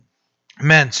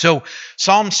Amen. So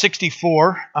Psalm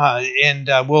 64, and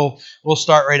we'll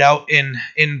start right out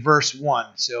in verse 1.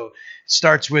 So it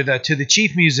starts with, to the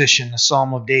chief musician, the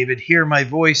Psalm of David, hear my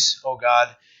voice, O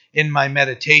God, in my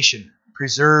meditation.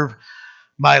 Preserve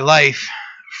my life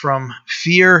from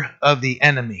fear of the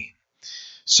enemy.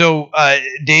 So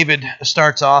David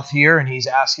starts off here, and he's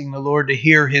asking the Lord to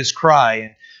hear his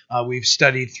cry. And we've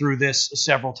studied through this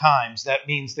several times. That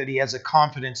means that he has a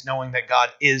confidence knowing that God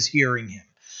is hearing him.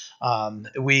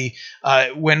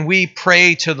 When we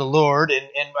pray to the Lord,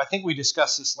 and I think we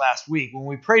discussed this last week, when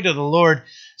we pray to the Lord,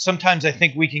 sometimes I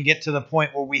think we can get to the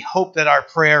point where we hope that our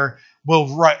prayer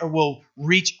will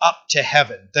reach up to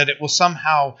heaven, that it will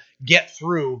somehow get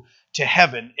through to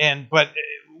heaven. But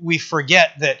we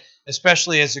forget that,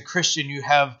 especially as a Christian, you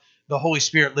have the Holy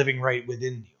Spirit living right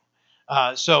within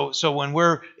you. So when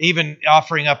we're even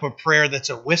offering up a prayer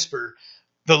that's a whisper,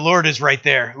 the Lord is right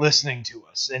there listening to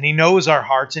us, and he knows our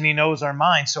hearts and he knows our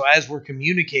minds. So as we're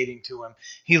communicating to him,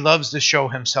 he loves to show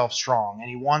himself strong, and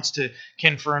he wants to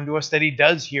confirm to us that he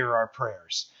does hear our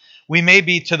prayers. We may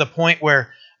be to the point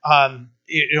where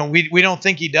we don't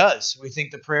think he does. We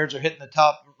think the prayers are hitting the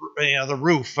top, the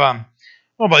roof. I don't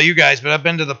know about you guys, but I've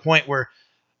been to the point where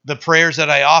the prayers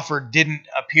that I offered didn't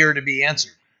appear to be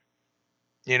answered.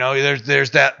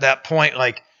 There's that point,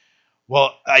 like,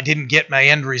 well, I didn't get my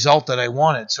end result that I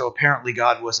wanted, so apparently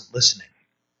God wasn't listening.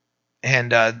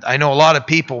 And I know a lot of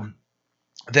people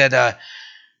that's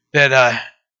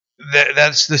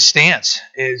the stance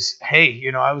is, hey,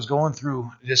 I was going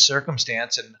through this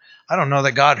circumstance, and I don't know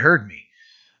that God heard me.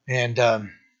 And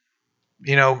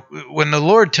when the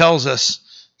Lord tells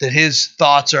us that his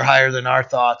thoughts are higher than our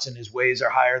thoughts and his ways are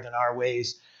higher than our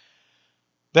ways,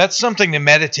 that's something to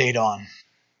meditate on,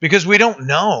 because we don't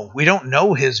know. We don't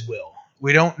know his will.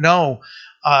 We don't know,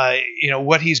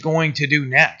 what he's going to do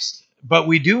next. But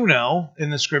we do know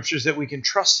in the scriptures that we can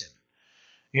trust him,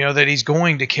 that he's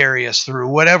going to carry us through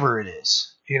whatever it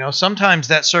is. Sometimes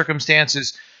that circumstance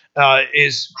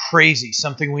is crazy,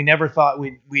 something we never thought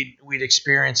we'd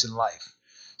experience in life.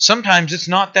 Sometimes it's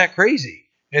not that crazy.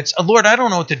 It's, Lord, I don't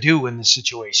know what to do in this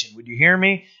situation. Would you hear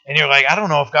me? And you're like, I don't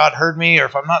know if God heard me, or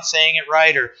if I'm not saying it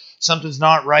right, or something's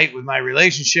not right with my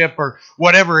relationship, or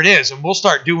whatever it is. And we'll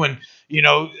start doing,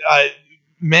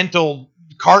 mental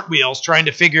cartwheels trying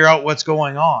to figure out what's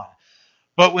going on.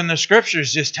 But when the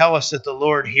scriptures just tell us that the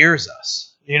Lord hears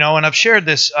us, and I've shared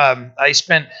this, I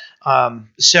spent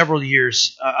several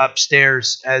years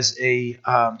upstairs as a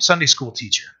Sunday school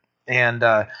teacher, and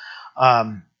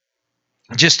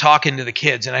just talking to the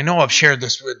kids. And I know I've shared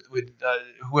this with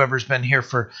whoever's been here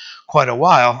for quite a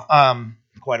while.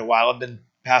 I've been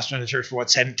pastoring the church for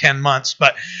 10 months,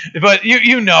 but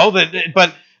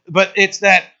but it's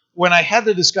that when I had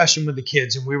the discussion with the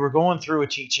kids and we were going through a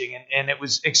teaching, and it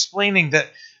was explaining that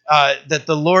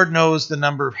the Lord knows the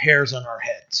number of hairs on our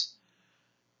heads.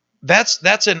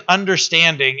 That's an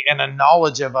understanding and a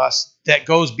knowledge of us that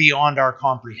goes beyond our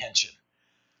comprehension.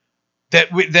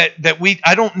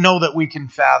 I don't know that we can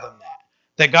fathom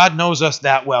that God knows us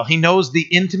that well. He knows the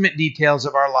intimate details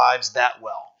of our lives that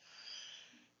well.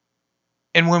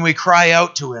 And when we cry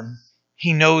out to him,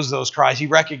 he knows those cries. He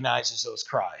recognizes those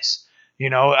cries.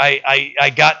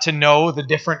 I got to know the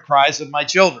different cries of my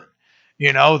children.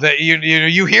 That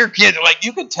you hear kids, like,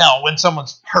 you can tell when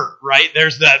someone's hurt, right?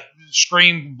 There's that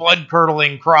scream, blood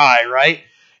curdling cry, right?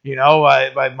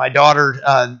 My daughter,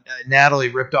 Natalie,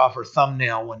 ripped off her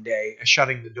thumbnail one day,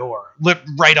 shutting the door, ripped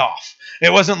right off.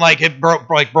 It wasn't like it broke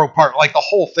apart, like the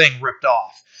whole thing ripped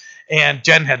off. And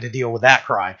Jen had to deal with that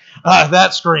cry,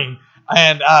 that scream.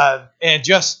 And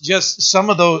just some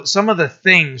of the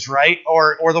things, right?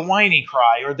 Or the whiny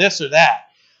cry, or this or that.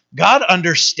 God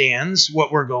understands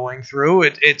what we're going through.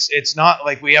 It's not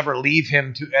like we ever leave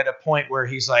him at a point where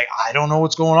he's like, I don't know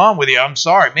what's going on with you. I'm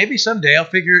sorry. Maybe someday I'll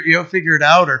figure it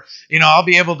out, or I'll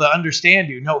be able to understand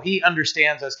you. No, he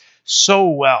understands us so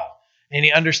well, and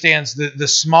he understands the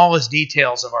smallest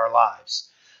details of our lives.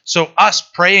 So us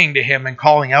praying to him and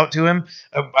calling out to him,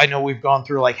 I know we've gone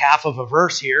through like half of a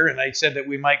verse here, and I said that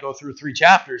we might go through 3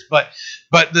 chapters, but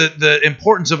the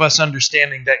importance of us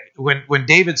understanding that when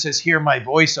David says, hear my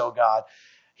voice, O God,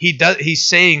 he's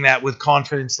saying that with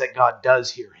confidence that God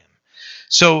does hear him.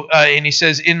 So, and he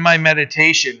says, in my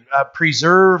meditation,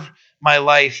 preserve my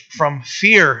life from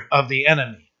fear of the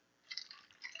enemy.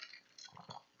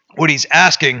 What he's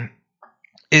asking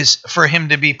is for him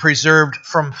to be preserved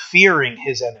from fearing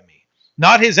his enemy.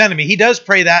 Not his enemy. He does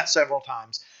pray that several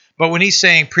times. But when he's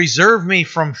saying, preserve me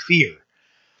from fear.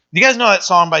 You guys know that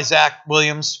song by Zach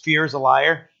Williams, Fear is a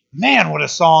Liar? Man, what a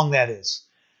song that is.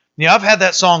 I've had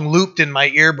that song looped in my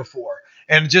ear before.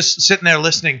 And just sitting there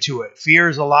listening to it, fear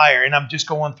is a liar. And I'm just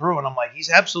going through and I'm like,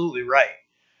 he's absolutely right.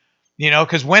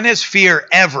 Because when has fear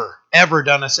ever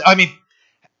done us? I mean,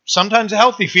 sometimes a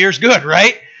healthy fear is good,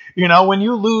 right? When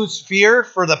you lose fear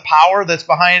for the power that's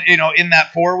behind, in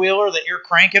that four-wheeler that you're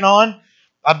cranking on.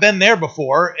 I've been there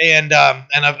before, and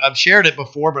I've shared it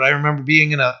before, but I remember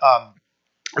being in a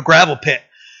gravel pit,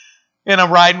 and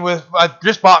I'm riding I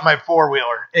just bought my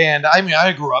four-wheeler, and I mean,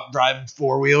 I grew up driving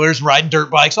four-wheelers, riding dirt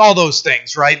bikes, all those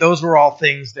things, right? Those were all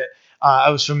things that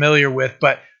I was familiar with,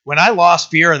 but when I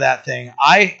lost fear of that thing,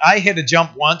 I hit a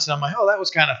jump once, and I'm like, oh, that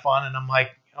was kind of fun, and I'm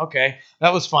like, okay,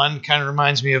 that was fun. Kind of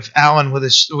reminds me of Alan with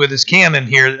his cannon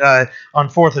here on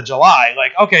 4th of July.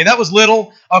 Like, okay, that was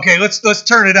little. Okay, let's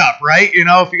turn it up, right?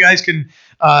 If you guys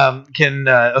can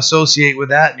associate with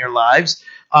that in your lives,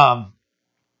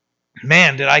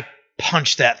 man, did I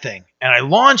punch that thing. And I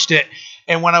launched it,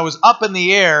 and when I was up in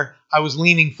the air, I was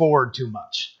leaning forward too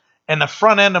much. And the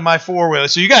front end of my four-wheeler,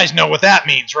 so you guys know what that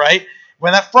means, right?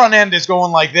 When that front end is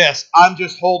going like this, I'm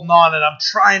just holding on, and I'm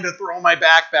trying to throw my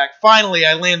backpack. Finally,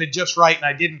 I landed just right, and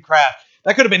I didn't crash.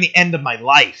 That could have been the end of my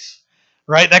life,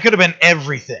 right? That could have been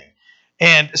everything.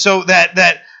 And so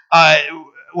that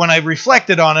when I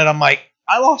reflected on it, I'm like,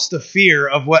 I lost the fear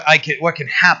of what can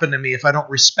happen to me if I don't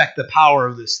respect the power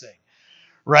of this thing.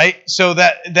 Right, so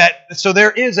so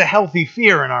there is a healthy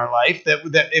fear in our life that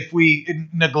if we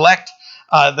neglect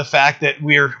the fact that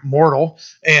we're mortal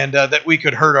and that we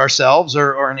could hurt ourselves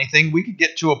or anything, we could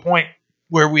get to a point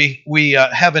where we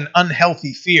have an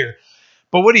unhealthy fear.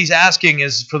 But what he's asking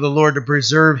is for the Lord to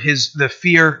preserve the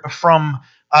fear from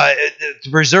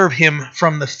to preserve him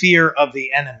from the fear of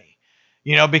the enemy,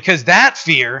 because that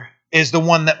fear is the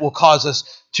one that will cause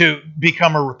us to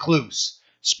become a recluse,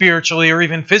 spiritually or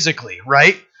even physically,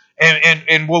 right?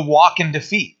 And we'll walk in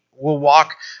defeat. We'll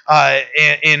walk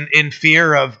in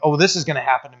fear of, oh, this is going to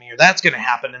happen to me or that's going to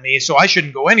happen to me, so I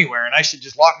shouldn't go anywhere and I should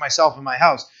just lock myself in my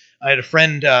house. I had a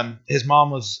friend, his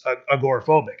mom was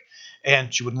agoraphobic,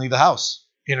 and she wouldn't leave the house.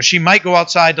 She might go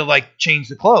outside to like change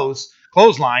the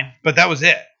clothesline, but that was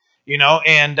it.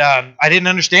 And I didn't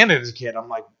understand it as a kid. I'm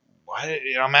like, why?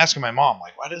 I'm asking my mom,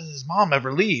 like, why does his mom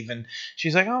ever leave? And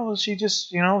she's like, oh, well, she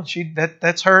just,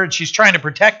 that's her, and she's trying to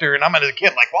protect her. And I'm as a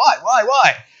kid, like,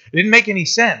 why? It didn't make any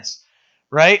sense,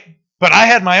 right? But I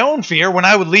had my own fear when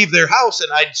I would leave their house and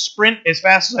I'd sprint as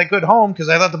fast as I could home because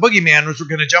I thought the boogeyman was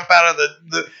going to jump out of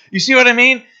the. You see what I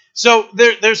mean? So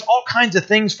there's all kinds of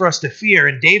things for us to fear.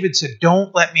 And David said,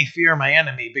 don't let me fear my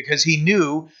enemy, because he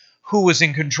knew who was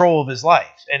in control of his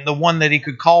life and the one that he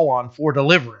could call on for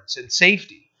deliverance and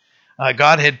safety.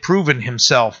 God had proven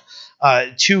himself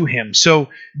to him. So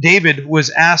David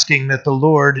was asking that the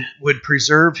Lord would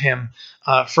preserve him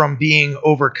from being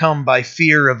overcome by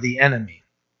fear of the enemy.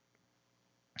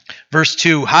 Verse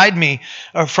 2, hide me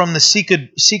from the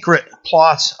secret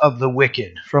plots of the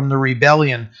wicked, from the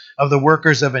rebellion of the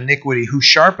workers of iniquity, who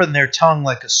sharpen their tongue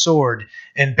like a sword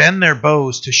and bend their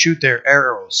bows to shoot their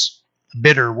arrows,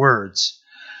 bitter words.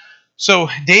 So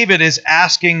David is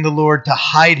asking the Lord to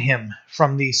hide him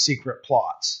from these secret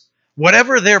plots.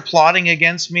 Whatever they're plotting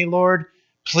against me, Lord,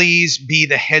 please be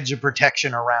the hedge of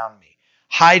protection around me.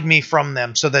 Hide me from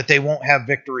them so that they won't have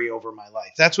victory over my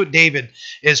life. That's what David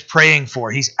is praying for.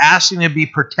 He's asking to be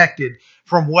protected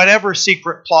from whatever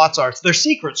secret plots are. They're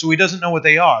secret, so he doesn't know what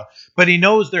they are, but he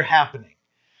knows they're happening.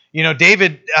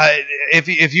 David,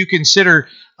 if you consider,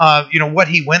 what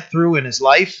he went through in his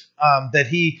life, that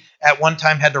he at one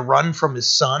time had to run from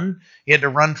his son. He had to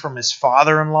run from his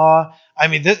father-in-law. I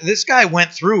mean, this guy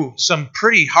went through some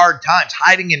pretty hard times,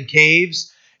 hiding in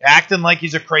caves, acting like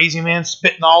he's a crazy man,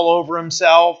 spitting all over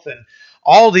himself, and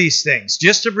all these things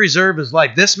just to preserve his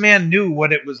life. This man knew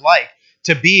what it was like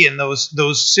to be in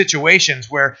those situations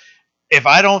where if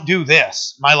I don't do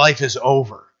this, my life is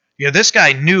over. This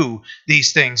guy knew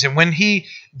these things, and when he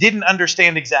didn't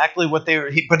understand exactly what they were,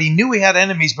 but he knew he had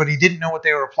enemies, but he didn't know what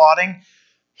they were plotting.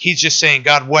 He's just saying,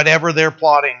 God, whatever they're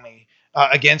plotting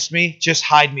against me, just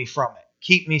hide me from it.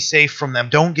 Keep me safe from them.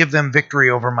 Don't give them victory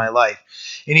over my life.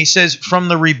 And he says, from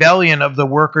the rebellion of the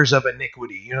workers of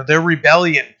iniquity. Their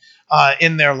rebellion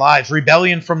in their lives,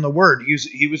 rebellion from the word.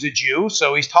 He was a Jew,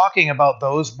 so he's talking about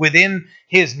those within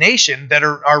his nation that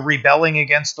are rebelling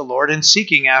against the Lord and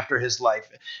seeking after his life,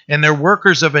 and they're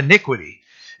workers of iniquity.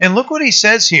 And look what he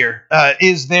says here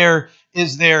is their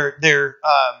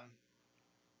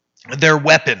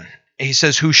weapon. He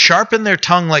says, who sharpen their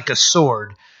tongue like a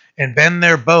sword and bend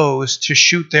their bows to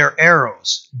shoot their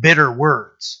arrows, bitter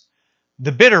words.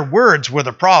 The bitter words were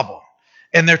the problem.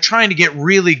 And they're trying to get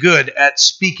really good at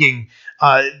speaking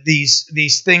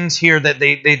these things here that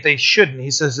they shouldn't. He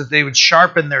says that they would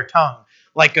sharpen their tongue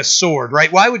like a sword,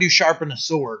 right? Why would you sharpen a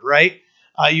sword, right?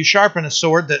 You sharpen a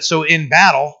sword that so in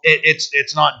battle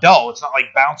it's not dull. It's not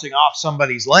like bouncing off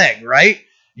somebody's leg, right?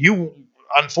 You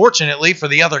unfortunately for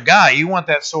the other guy, you want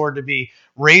that sword to be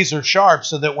razor sharp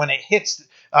so that when it hits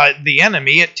the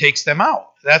enemy, it takes them out.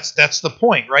 That's the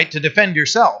point, right? To defend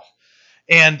yourself.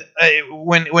 And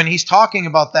when he's talking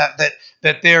about that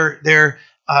they're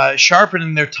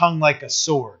sharpening their tongue like a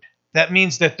sword, that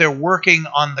means that they're working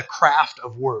on the craft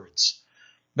of words.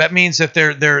 That means that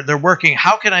they're working.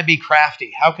 How can I be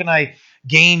crafty? How can I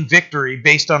gain victory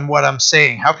based on what I'm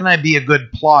saying? How can I be a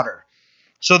good plotter?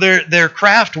 So their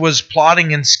craft was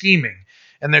plotting and scheming,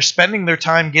 and they're spending their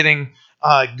time getting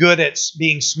good at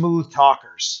being smooth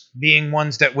talkers, being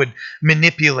ones that would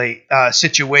manipulate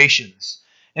situations.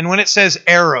 And when it says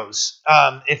arrows,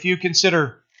 if you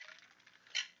consider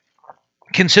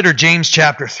James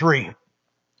chapter 3,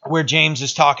 where James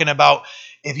is talking about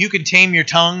if you can tame your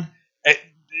tongue,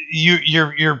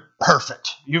 you're perfect.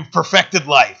 You've perfected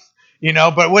life,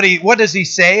 But what does he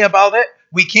say about it?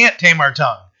 We can't tame our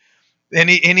tongue, and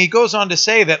he goes on to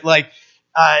say that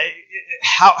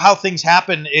how things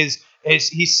happen is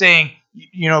he's saying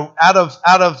out of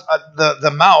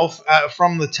the mouth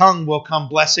from the tongue will come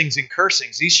blessings and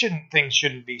cursings. Things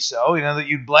shouldn't be so. That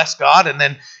you'd bless God and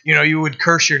then you would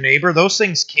curse your neighbor. Those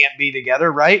things can't be together,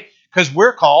 right? Because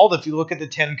we're called, if you look at the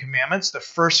 10 Commandments, the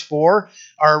first 4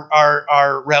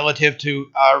 are relative to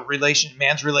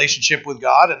man's relationship with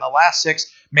God, and the last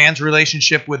 6, man's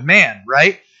relationship with man,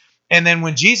 right? And then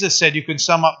when Jesus said you can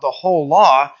sum up the whole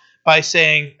law by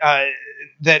saying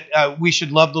that we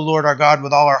should love the Lord our God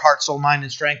with all our heart, soul, mind,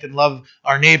 and strength, and love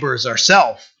our neighbor as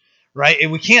ourselves, right?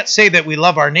 And we can't say that we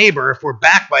love our neighbor if we're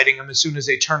backbiting them as soon as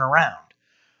they turn around.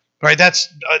 Right, that's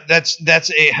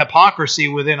a hypocrisy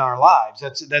within our lives.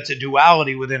 That's a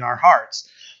duality within our hearts.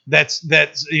 That's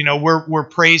we're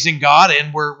praising God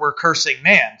and we're cursing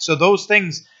man. So those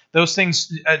things,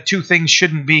 two things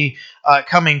shouldn't be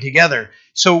coming together.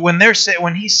 So when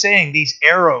he's saying these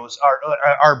arrows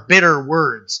are bitter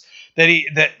words,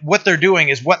 that what they're doing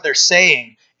is what they're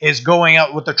saying is going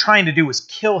out. What they're trying to do is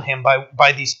kill him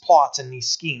by these plots and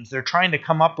these schemes. They're trying to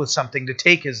come up with something to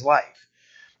take his life.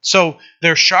 So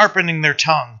they're sharpening their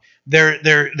tongue.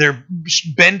 They're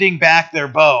bending back their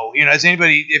bow. As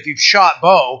anybody, if you've shot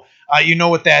bow, you know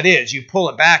what that is. You pull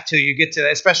it back till you get to,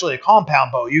 especially a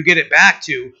compound bow. You get it back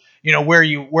to where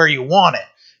you want it,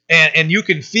 and you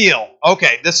can feel,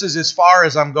 okay, this is as far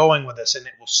as I'm going with this, and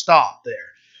it will stop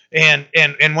there.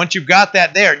 And once you've got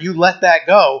that there, you let that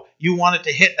go. You want it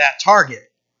to hit that target.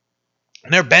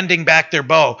 And they're bending back their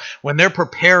bow when they're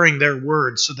preparing their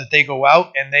words so that they go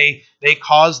out and they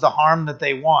cause the harm that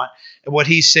they want. And what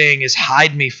he's saying is,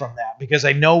 hide me from that, because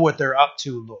I know what they're up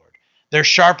to, Lord. They're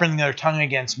sharpening their tongue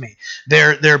against me.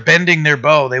 They're bending their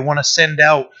bow. They want to send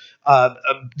out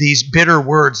these bitter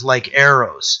words like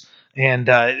arrows. And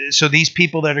so these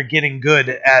people that are getting good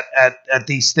at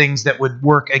these things that would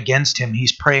work against him,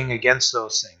 he's praying against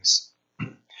those things.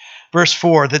 Verse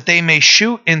 4, that they may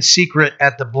shoot in secret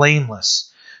at the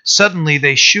blameless. Suddenly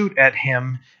they shoot at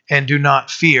him and do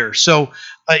not fear. So,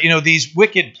 these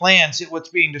wicked plans, what's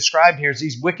being described here is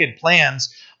these wicked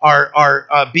plans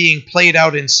are being played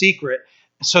out in secret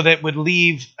so that it would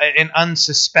leave an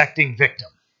unsuspecting victim,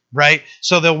 right?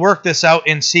 So they'll work this out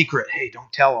in secret. Hey,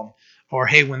 don't tell them. Or,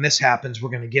 hey, when this happens, we're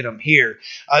going to get them here.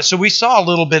 So we saw a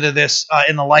little bit of this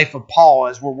in the life of Paul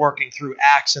as we're working through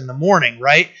Acts in the morning,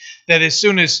 right? That as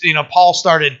soon as Paul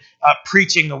started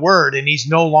preaching the word, and he's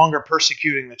no longer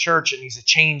persecuting the church, and he's a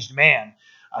changed man.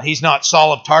 He's not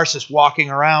Saul of Tarsus walking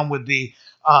around with the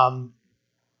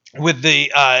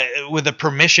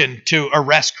permission to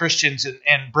arrest Christians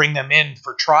and bring them in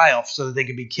for trial so that they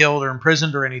could be killed or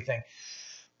imprisoned or anything.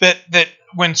 That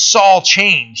when Saul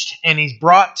changed and he's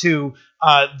brought to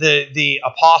the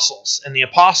apostles, and the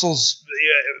apostles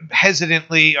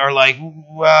hesitantly are like,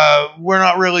 we're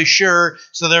not really sure.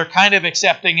 So they're kind of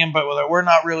accepting him, but we're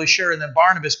not really sure. And then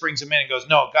Barnabas brings him in and goes,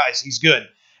 no, guys, he's good.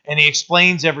 And he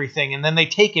explains everything. And then they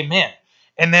take him in.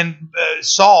 And then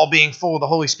Saul, being full of the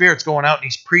Holy Spirit's going out and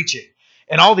he's preaching.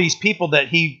 And all these people that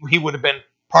he would have been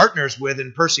partners with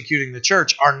in persecuting the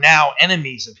church are now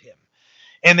enemies of him.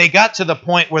 And they got to the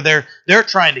point where they're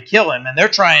trying to kill him, and they're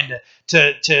trying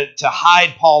to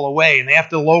hide Paul away, and they have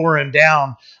to lower him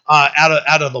down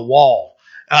out of the wall.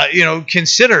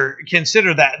 Consider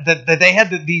that they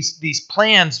had these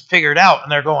plans figured out,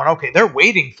 and they're going, okay, they're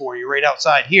waiting for you right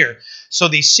outside here. So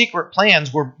these secret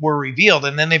plans were revealed,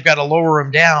 and then they've got to lower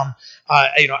him down,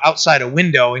 outside a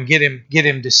window and get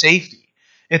him to safety.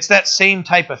 It's that same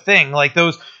type of thing, like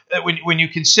those when you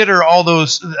consider all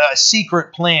those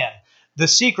secret plans. The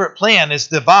secret plan is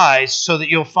devised so that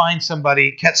you'll catch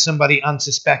somebody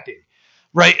unsuspecting,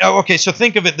 right? Oh, okay, so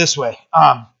think of it this way.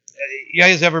 You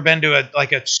guys ever been to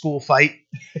a school fight?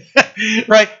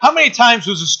 Right? How many times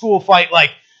was a school fight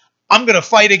like, I'm going to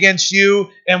fight against you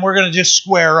and we're going to just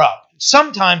square up?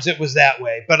 Sometimes it was that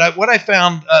way, but what I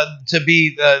found to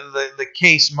be the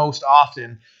case most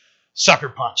often, sucker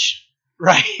punch.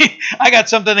 Right? I got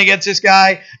something against this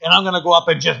guy and I'm going to go up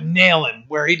and just nail him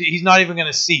where he's not even going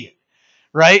to see it.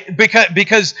 Right?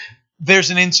 Because there's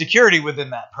an insecurity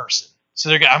within that person.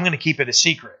 So I'm going to keep it a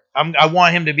secret. I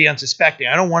want him to be unsuspecting.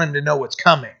 I don't want him to know what's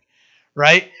coming.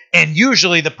 Right? And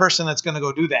usually the person that's going to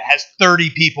go do that has 30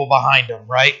 people behind them,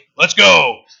 right? Let's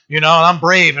go. And I'm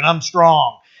brave and I'm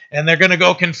strong. And they're going to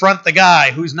go confront the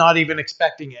guy who's not even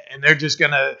expecting it. And they're he's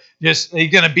going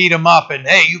to beat him up and,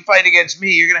 hey, you fight against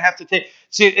me. You're going to have to take,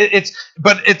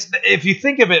 if you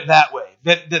think of it that way,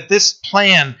 that this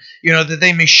plan, that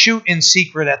they may shoot in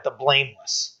secret at the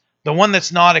blameless, the one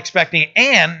that's not expecting it,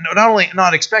 and not only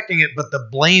not expecting it, but the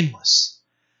blameless,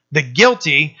 the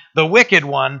guilty, the wicked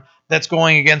one that's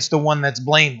going against the one that's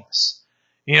blameless.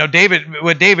 What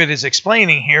David is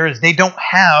explaining here is they don't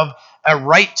have a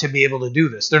right to be able to do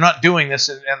this. They're not doing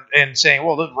this and saying,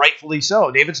 well, rightfully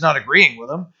so. David's not agreeing with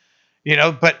them,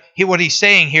 but what he's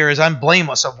saying here is I'm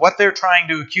blameless of what they're trying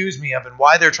to accuse me of and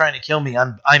why they're trying to kill me.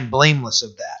 I'm blameless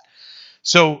of that.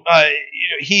 So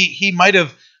he might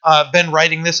have been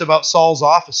writing this about Saul's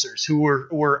officers who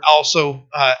were also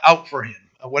out for him,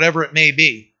 whatever it may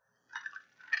be.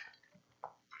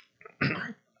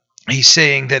 He's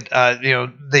saying that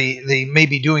they may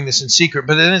be doing this in secret,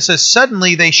 but then it says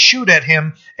suddenly they shoot at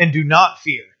him and do not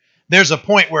fear. There's a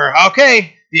point where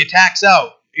the attack's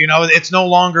out. It's no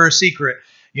longer a secret.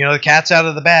 The cat's out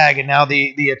of the bag, and now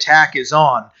the attack is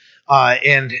on.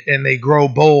 And they grow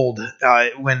bold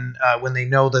when they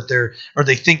know that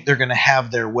they think they're going to have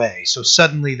their way. So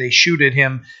suddenly they shoot at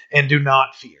him and do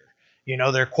not fear.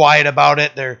 They're quiet about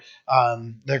it. They're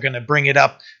going to bring it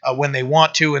up when they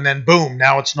want to, and then boom,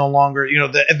 now it's no longer,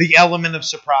 the element of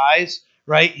surprise,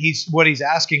 right? What he's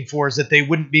asking for is that they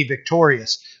wouldn't be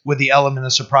victorious with the element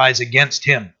of surprise against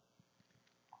him.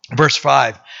 Verse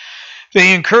 5,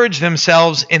 they encourage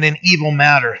themselves in an evil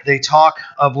matter. They talk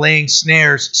of laying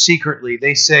snares secretly.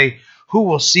 They say, who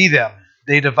will see them?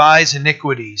 They devise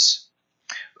iniquities.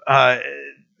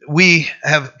 We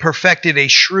have perfected a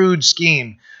shrewd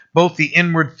scheme. Both the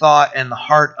inward thought and the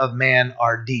heart of man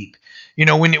are deep.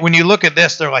 When you look at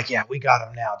this, they're like, yeah, we got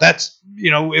him now. That's,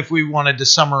 if we wanted to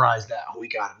summarize that, we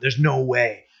got him. There's no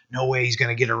way he's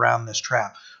going to get around this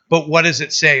trap. But what does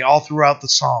it say all throughout the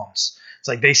Psalms? It's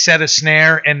like they set a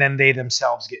snare and then they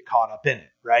themselves get caught up in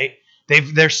it, right?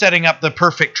 They're setting up the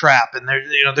perfect trap, and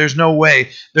there's no way.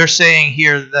 They're saying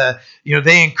here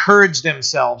they encourage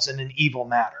themselves in an evil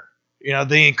matter.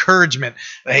 The encouragement,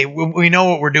 hey, we know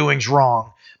what we're doing is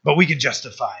wrong, but we can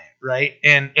justify it, right?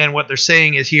 And what they're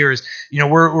saying is here is,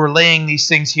 we're laying these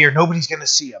things here. Nobody's going to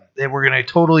see them. We're going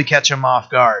to totally catch them off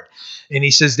guard. And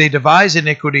he says they devise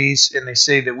iniquities, and they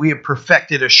say that we have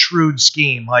perfected a shrewd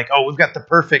scheme. Like, we've got the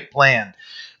perfect plan,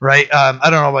 right? I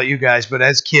don't know about you guys, but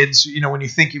as kids, when you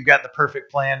think you've got the perfect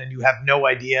plan and you have no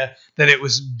idea that it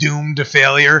was doomed to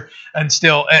failure, and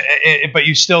but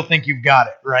you still think you've got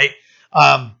it, right?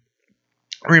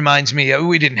 Reminds me,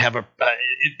 we didn't have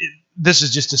this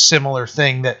is just a similar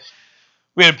thing that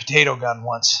we had a potato gun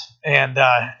once, and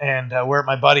we're at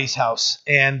my buddy's house,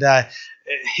 and I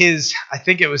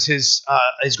think it was his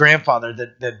grandfather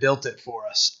that built it for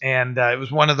us, and it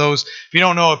was one of those. If you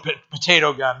don't know a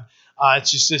potato gun,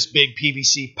 it's just this big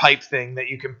PVC pipe thing that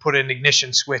you can put an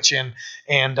ignition switch in,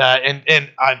 and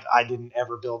I didn't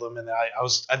ever build them, and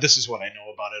this is what I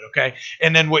know about it, okay?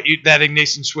 And then that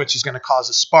ignition switch is going to cause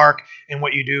a spark, and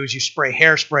what you do is you spray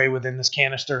hairspray within this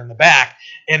canister in the back,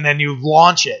 and then you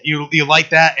launch it. You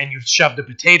light that, and you shove the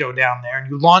potato down there, and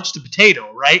you launch the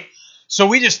potato, right? So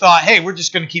we just thought, hey, we're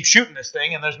just going to keep shooting this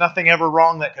thing, and there's nothing ever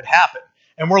wrong that could happen.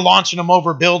 And we're launching them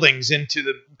over buildings into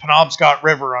the Penobscot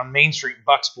River on Main Street in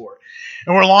Bucksport.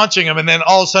 And we're launching them, and then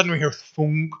all of a sudden we hear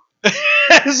thunk.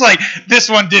 It's like, this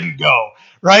one didn't go,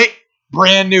 right?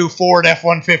 Brand new Ford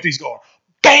F-150's going,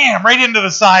 bam, right into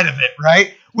the side of it,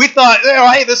 right? We thought,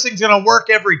 hey, this thing's going to work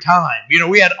every time.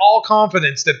 We had all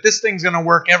confidence that this thing's going to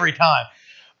work every time.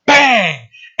 Bang!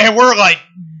 And we're like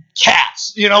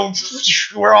cats,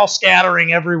 we're all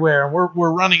scattering everywhere, and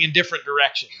we're running in different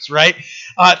directions, right?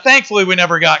 Thankfully, we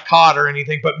never got caught or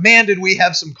anything, but man, did we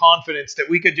have some confidence that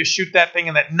we could just shoot that thing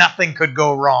and that nothing could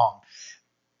go wrong.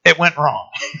 It went wrong.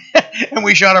 And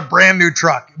we shot a brand new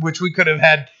truck, which we could have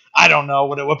had I don't know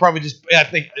what it would probably just. I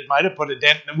think it might have put a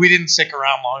dent. We didn't stick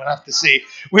around long enough to see.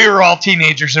 We were all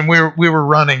teenagers and we were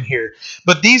running here.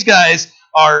 But these guys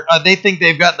are. They think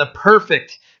they've got the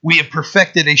perfect. We have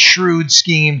perfected a shrewd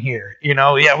scheme here.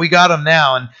 Yeah, we got them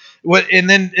now. And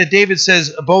then David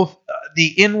says both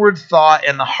the inward thought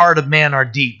and the heart of man are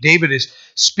deep. David is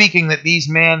speaking that these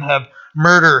men have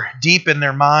murder deep in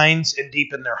their minds and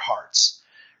deep in their hearts,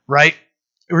 right?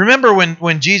 Remember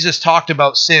when Jesus talked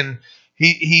about sin,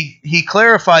 he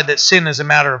clarified that sin is a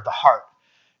matter of the heart.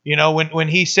 When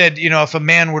he said, if a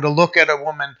man were to look at a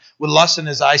woman with lust in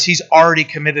his eyes, he's already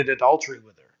committed adultery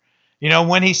with her.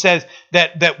 When he says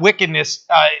that wickedness,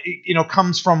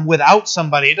 comes from without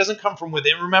somebody, it doesn't come from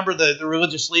within. Remember, the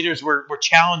religious leaders were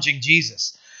challenging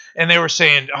Jesus, and they were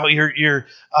saying, "Oh, your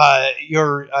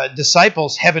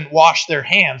disciples haven't washed their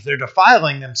hands; they're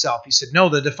defiling themselves." He said, "No,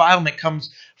 the defilement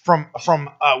comes from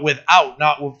without,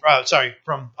 not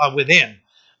from within,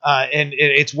 and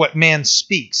it's what man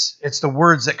speaks. It's the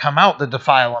words that come out that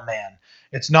defile a man.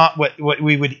 It's not what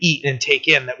we would eat and take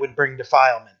in that would bring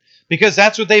defilement." Because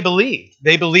that's what they believed.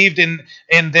 They believed in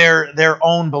their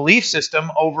own belief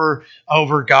system over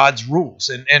God's rules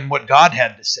and what God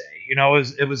had to say.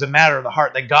 It was a matter of the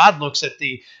heart. That God looks at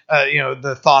the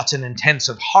thoughts and intents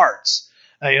of hearts.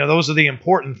 Those are the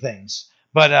important things.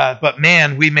 But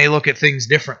man, we may look at things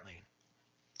differently.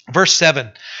 Verse 7.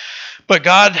 But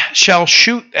God shall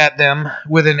shoot at them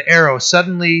with an arrow.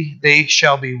 Suddenly they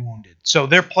shall be wounded. So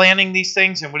they're planning these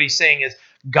things, and what he's saying is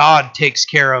God takes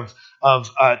care of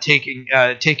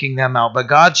taking them out. But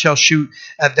God shall shoot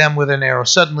at them with an arrow.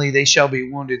 Suddenly they shall be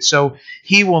wounded. So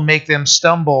he will make them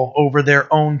stumble over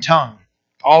their own tongue.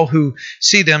 All who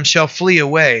see them shall flee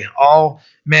away. All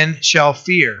men shall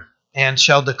fear and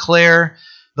shall declare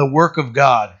the work of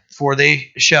God, for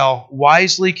they shall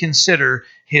wisely consider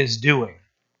his doing.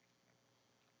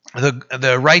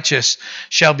 The righteous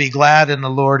shall be glad in the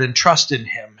Lord and trust in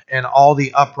him, and all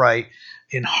the upright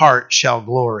in heart shall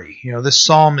glory. This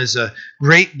psalm is a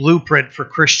great blueprint for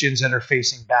Christians that are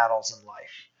facing battles in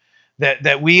life.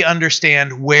 That we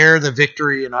understand where the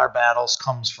victory in our battles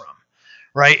comes from.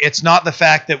 Right? It's not the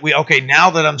fact that now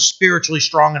that I'm spiritually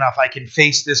strong enough, I can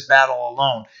face this battle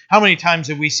alone. How many times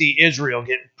did we see Israel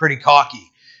get pretty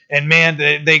cocky? And man,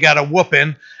 they got a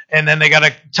whooping, and then they got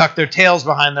to tuck their tails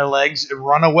behind their legs and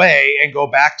run away and go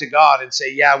back to God and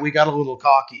say, yeah, we got a little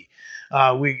cocky.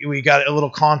 We got a little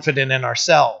confident in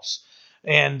ourselves.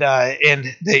 And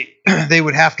they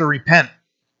would have to repent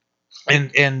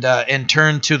and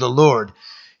turn to the Lord.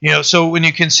 So when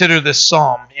you consider this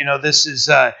psalm, this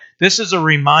is a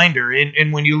reminder.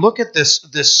 And when you look at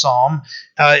this psalm,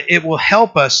 it will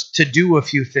help us to do a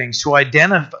few things, to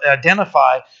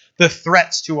identify the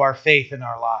threats to our faith in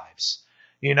our lives.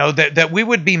 That we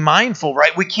would be mindful,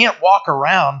 right? We can't walk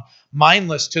around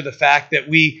mindless to the fact that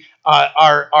we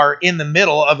are in the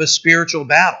middle of a spiritual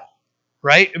battle.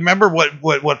 Right? Remember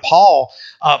what Paul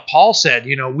said.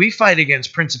 We fight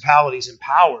against principalities and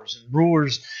powers and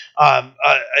rulers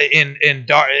in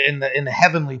the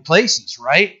heavenly places.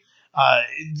 Right?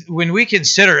 When we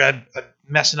consider, I'm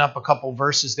messing up a couple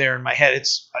verses there in my head.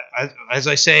 It's as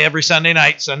I say every Sunday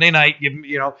night.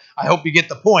 I hope you get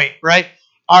the point. Right?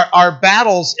 Our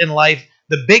battles in life,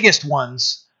 the biggest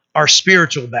ones are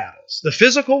spiritual battles. The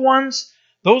physical ones,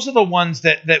 those are the ones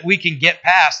that we can get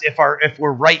past if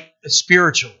we're right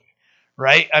spiritually,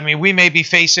 right? I mean, we may be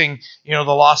facing, the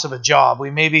loss of a job. We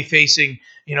may be facing,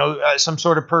 some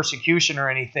sort of persecution or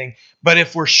anything. But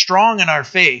if we're strong in our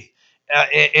faith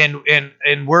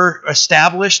and we're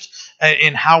established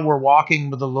in how we're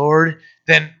walking with the Lord,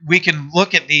 then we can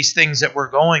look at these things that we're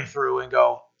going through and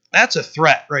go, that's a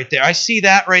threat right there. I see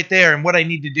that right there. And what I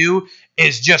need to do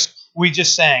is we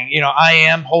just sang, I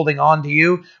am holding on to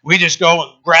you. We just go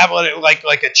and grab it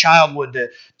like a child would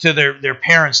to their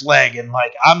parents' leg, and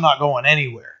I'm not going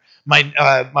anywhere.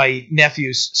 My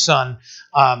nephew's son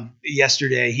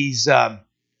yesterday, he's a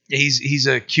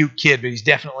cute kid, but he's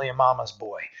definitely a mama's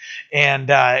boy. And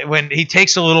when he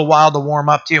takes a little while to warm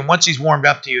up to you, and once he's warmed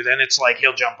up to you, then it's like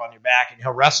he'll jump on your back and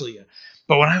he'll wrestle you.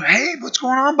 But hey, what's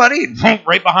going on, buddy?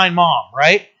 Right behind mom,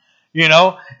 right?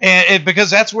 And because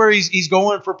that's where he's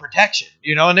going for protection,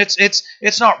 and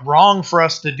it's not wrong for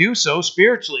us to do so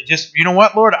spiritually. Just,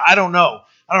 what, Lord, I don't know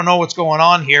what's going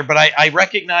on here, but I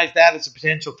recognize that as a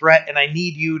potential threat, and I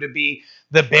need you to be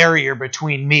the barrier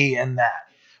between me and that.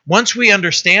 Once we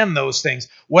understand those things,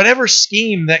 whatever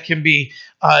scheme that can be,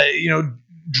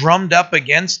 drummed up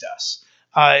against us,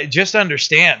 just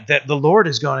understand that the Lord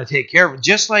is going to take care of it.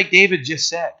 Just like David just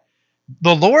said.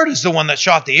 The Lord is the one that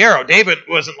shot the arrow. David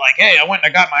wasn't like, hey, I went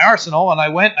and I got my arsenal and I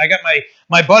went and I got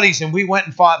my buddies and we went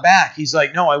and fought back. He's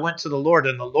like, no, I went to the Lord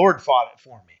and the Lord fought it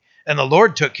for me. And the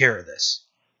Lord took care of this.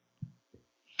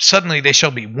 Suddenly they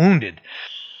shall be wounded.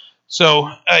 So,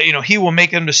 he will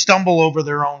make them to stumble over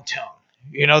their own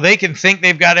tongue. They can think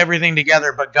they've got everything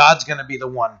together, but God's going to be the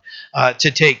one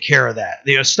to take care of that.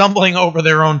 Stumbling over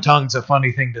their own tongue's a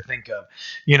funny thing to think of.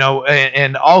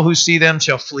 And all who see them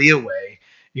shall flee away.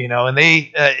 And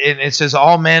it says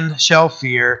all men shall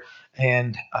fear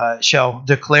and shall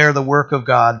declare the work of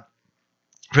God,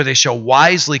 for they shall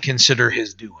wisely consider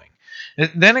his doing.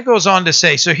 And then it goes on to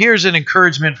say, so here's an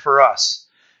encouragement for us.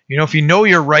 If you know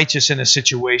you're righteous in a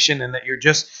situation and that you're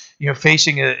just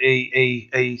facing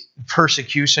a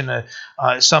persecution,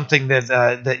 something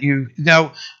that you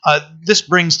this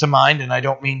brings to mind, and I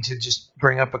don't mean to just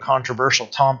bring up a controversial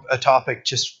topic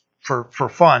just for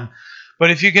fun,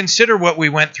 but if you consider what we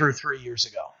went through 3 years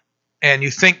ago, and you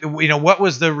think what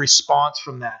was the response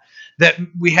from that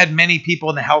we had many people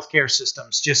in the healthcare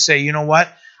systems just say, you know what,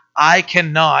 I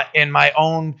cannot in my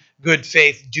own good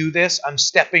faith do this. I'm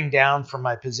stepping down from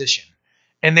my position.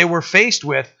 And they were faced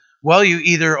with, well, you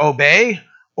either obey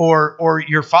or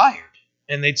you're fired.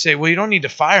 And they'd say, well, you don't need to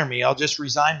fire me. I'll just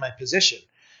resign my position.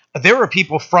 There were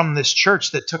people from this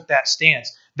church that took that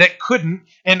stance that couldn't.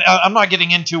 And I'm not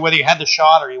getting into whether you had the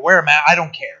shot or you wear a mask. I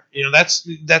don't care.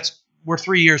 That's we're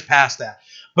 3 years past that.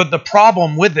 But the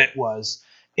problem with it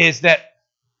is that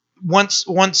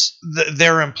once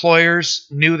their employers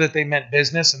knew that they meant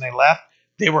business and they left,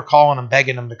 they were calling them,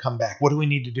 begging them to come back. What do we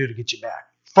need to do to get you back?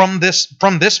 From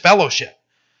this fellowship,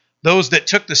 those that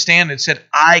took the stand and said,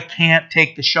 I can't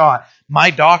take the shot.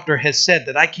 My doctor has said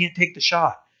that I can't take the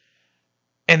shot.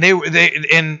 And they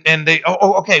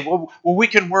okay, well we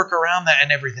can work around that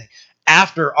and everything.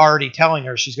 After already telling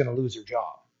her she's going to lose her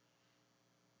job.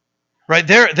 Right?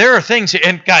 There are things,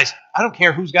 and guys, I don't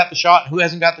care who's got the shot and who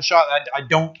hasn't got the shot. I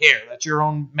don't care. That's your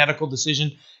own medical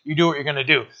decision. You do what you're going to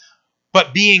do.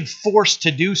 But being forced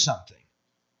to do something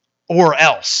or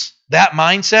else, that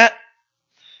mindset,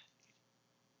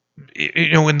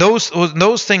 when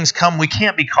those things come, we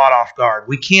can't be caught off guard.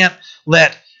 We can't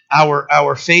let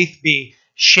our faith be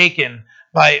shaken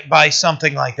by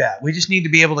something like that. We just need to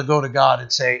be able to go to God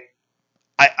and say,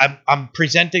 I'm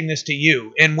presenting this to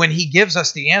you. And when he gives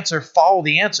us the answer, follow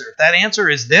the answer. If that answer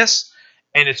is this,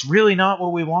 and it's really not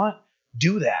what we want,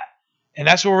 do that. And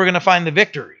that's where we're going to find the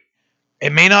victory.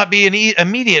 It may not be an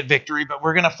immediate victory, but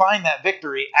we're going to find that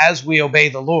victory as we obey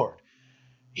the Lord.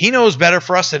 He knows better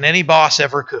for us than any boss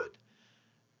ever could.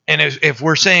 And if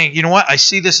we're saying, you know what, I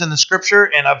see this in the scripture,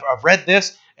 and I've read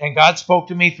this, and God spoke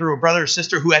to me through a brother or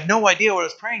sister who had no idea what I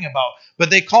was praying about, but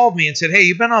they called me and said, hey,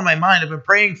 you've been on my mind. I've been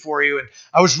praying for you, and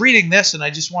I was reading this, and I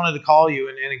just wanted to call you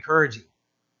and encourage you.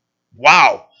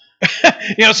 Wow.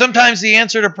 Sometimes the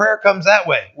answer to prayer comes that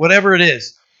way, whatever it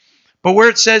is. But where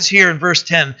it says here in verse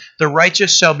 10, the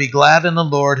righteous shall be glad in the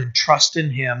Lord and trust in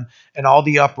him, and all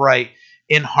the upright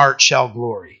in heart shall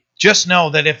glory. Just know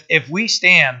that if we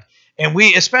stand, and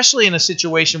we, especially in a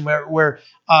situation where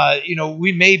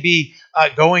we may be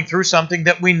going through something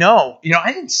that we know,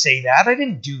 I didn't say that, I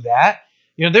didn't do that.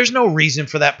 There's no reason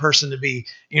for that person to be,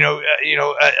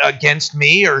 against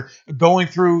me or going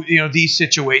through, these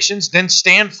situations. Then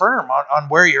stand firm on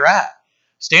where you're at.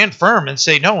 Stand firm and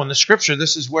say, no, in the scripture,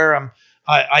 this is where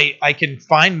I can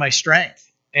find my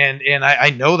strength. And I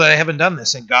know that I haven't done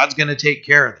this, and God's going to take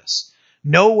care of this.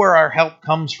 Know where our help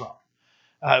comes from.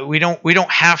 We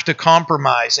don't have to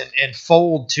compromise and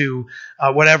fold to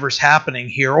whatever's happening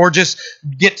here, or just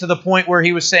get to the point where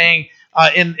he was saying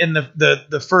in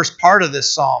the first part of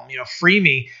this psalm, free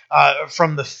me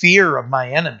from the fear of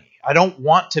my enemy. I don't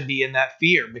want to be in that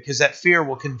fear, because that fear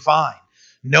will confine.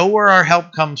 Know where our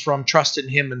help comes from, trust in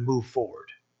him, and move forward.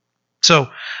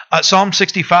 So Psalm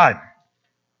 65,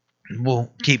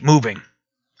 we'll keep moving.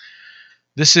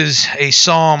 This is a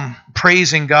psalm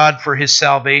praising God for his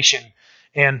salvation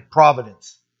and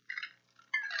providence.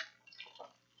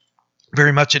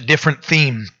 Very much a different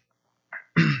theme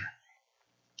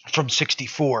from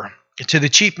 64. To the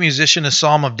chief musician, a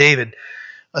psalm of David,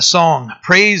 a song.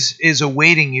 Praise is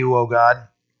awaiting you, O God,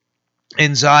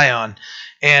 in Zion,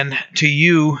 and to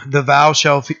you the vow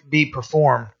shall be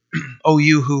performed. O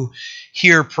you who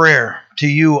hear prayer, to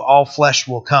you all flesh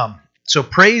will come. So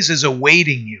praise is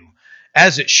awaiting you,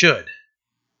 as it should.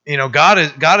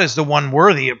 God is the one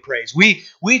worthy of praise.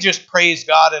 We just praise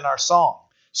God in our song.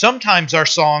 Sometimes our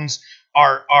songs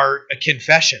are a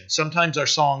confession. Sometimes our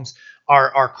songs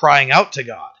are crying out to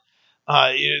God.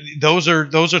 Those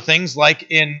are things like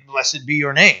in Blessed Be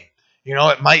Your Name.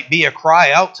 It might be a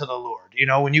cry out to the Lord.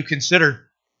 When you consider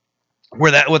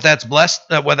what that's blessed,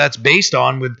 what that's based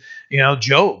on with,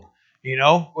 Job.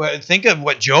 Think of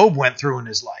what Job went through in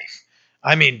his life.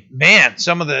 I mean, man,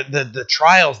 some of the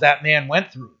trials that man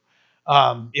went through.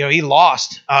 He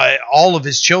lost all of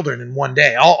his children in one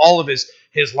day, all of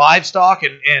his livestock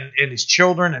and his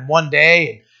children in one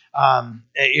day. And,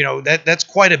 that's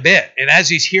quite a bit. And as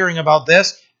he's hearing about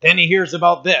this, then he hears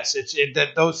about this.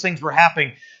 That those things were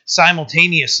happening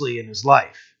simultaneously in his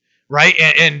life, right?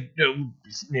 And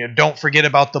don't forget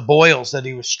about the boils that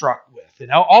he was struck with,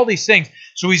 all these things.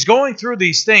 So he's going through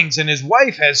these things, and his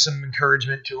wife has some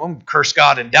encouragement to him: curse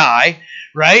God and die,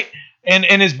 right?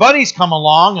 And his buddies come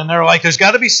along, and they're like, "There's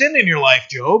got to be sin in your life,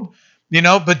 Job."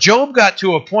 But Job got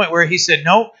to a point where he said,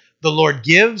 "No, the Lord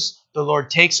gives, the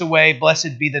Lord takes away.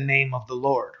 Blessed be the name of the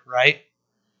Lord," right?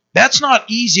 That's not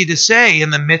easy to say in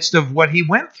the midst of what he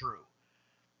went through.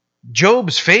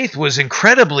 Job's faith was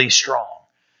incredibly strong.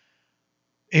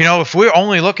 If we're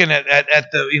only looking at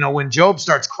the, when Job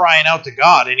starts crying out to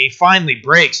God and he finally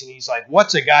breaks and he's like,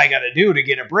 what's a guy got to do to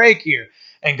get a break here?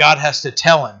 And God has to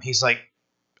tell him. He's like,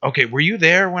 okay, were you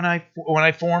there when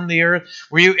I formed the earth?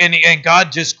 Were you? And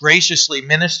God just graciously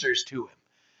ministers to him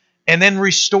and then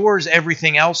restores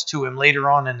everything else to him later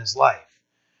on in his life.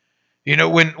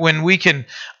 When we can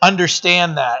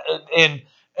understand that, and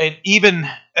even,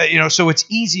 so it's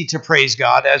easy to praise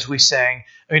God, as we sang,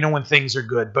 when things are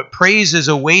good. But praise is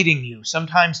awaiting you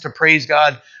sometimes to praise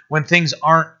God when things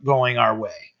aren't going our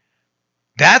way.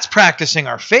 That's practicing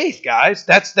our faith, guys.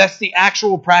 That's the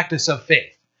actual practice of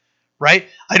faith, right?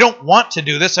 I don't want to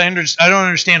do this. I don't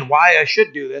understand why I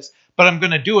should do this, but I'm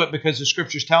going to do it because the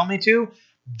scriptures tell me to.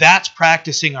 That's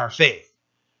practicing our faith.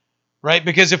 Right?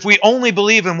 Because if we only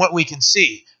believe in what we can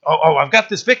see, I've got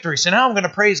this victory, so now I'm going to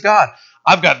praise God.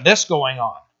 I've got this going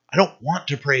on. I don't want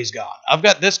to praise God. I've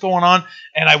got this going on,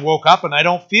 and I woke up and I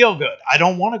don't feel good. I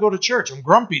don't want to go to church. I'm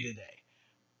grumpy today.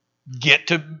 Get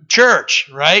to church,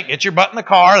 right? Get your butt in the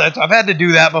car. I've had to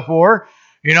do that before.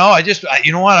 You know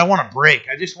what? I want a break.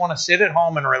 I just want to sit at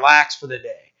home and relax for the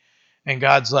day. And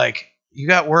God's like, you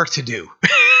got work to do,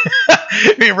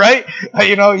 right?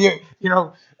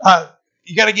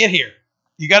 You got to get here.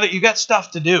 You got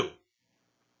stuff to do.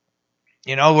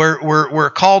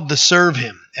 We're called to serve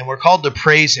him, and we're called to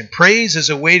praise him. Praise is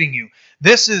awaiting you.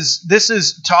 This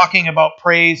is talking about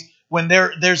praise when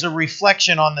there's a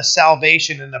reflection on the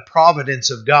salvation and the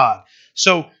providence of God.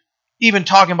 So even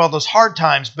talking about those hard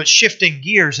times, but shifting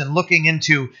gears and looking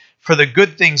into for the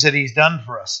good things that he's done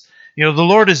for us. The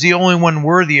Lord is the only one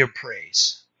worthy of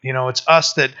praise. It's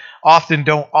us that often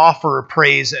don't offer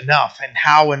praise enough, and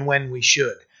how and when we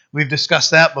should. We've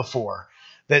discussed that before,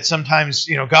 that sometimes,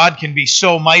 God can be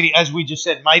so mighty, as we just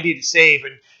said, mighty to save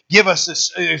and give us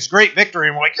this great victory.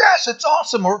 And we're like, yes, it's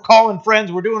awesome. We're calling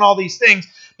friends. We're doing all these things.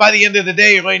 By the end of the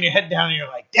day, you're laying your head down and you're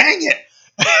like, dang it.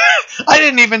 I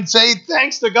didn't even say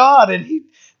thanks to God. And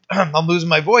I'm losing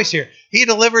my voice here. He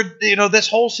delivered, this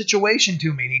whole situation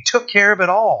to me, and he took care of it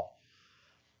all.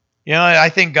 I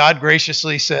think God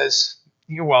graciously says,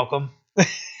 you're welcome.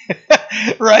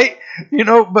 Right?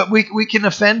 But we can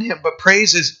offend him. But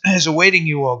praise is awaiting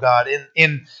you, O God,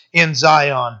 in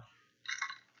Zion.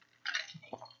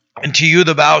 And to you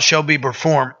the vow shall be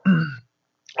performed.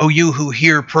 O you who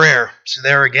hear prayer. So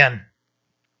there again.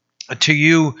 To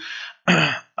you,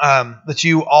 that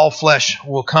you all flesh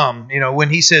will come. When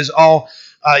he says all,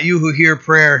 you who hear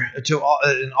prayer,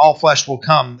 and all flesh will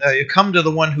come. Come to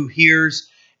the one who hears,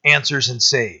 answers, and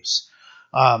saves.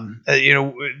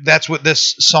 That's what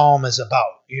this psalm is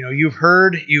about. You've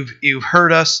heard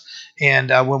us,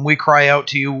 and when we cry out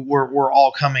to you, we're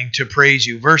all coming to praise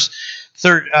you. Verse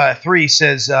 3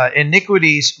 says,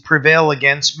 iniquities prevail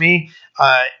against me.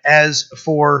 As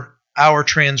for our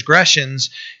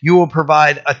transgressions, you will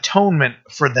provide atonement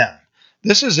for them.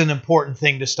 This is an important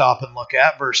thing to stop and look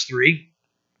at. Verse 3,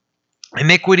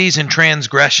 iniquities and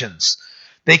transgressions,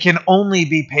 they can only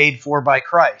be paid for by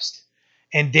Christ.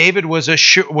 And David was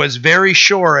very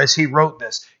sure as he wrote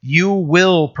this, you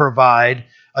will provide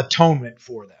atonement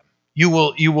for them. You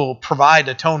will provide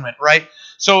atonement, right?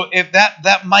 So if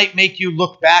that might make you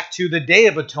look back to the Day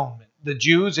of Atonement. The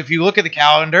Jews, if you look at the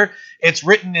calendar, it's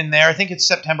written in there. I think it's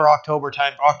September, October.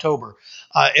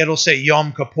 It'll say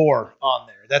Yom Kippur on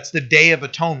there. That's the Day of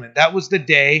Atonement. That was the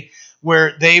day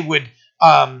where they would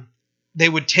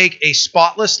take a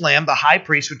spotless lamb. The high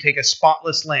priest would take a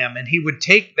spotless lamb, and he would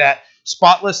take that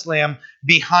spotless lamb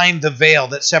behind the veil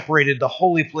that separated the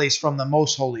holy place from the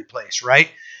most holy place,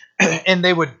 right? And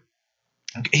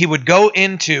he would go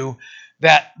into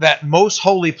that most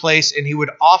holy place, and he would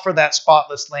offer that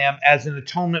spotless lamb as an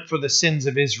atonement for the sins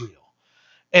of Israel.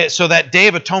 So that Day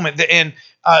of Atonement, and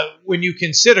when you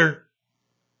consider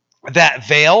that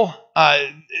veil,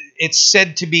 it's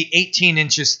said to be 18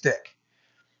 inches thick.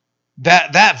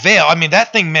 That veil, I mean,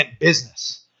 that thing meant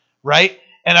business, right?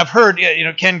 And I've heard,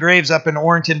 Ken Graves up in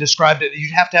Orrington described it.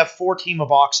 You'd have to have 4 team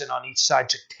of oxen on each side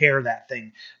to tear that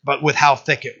thing, but with how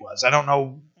thick it was. I don't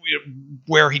know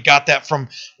where he got that from,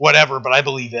 whatever, but I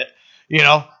believe it.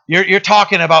 You're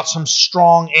talking about some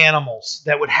strong animals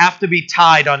that would have to be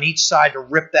tied on each side to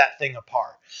rip that thing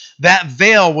apart. That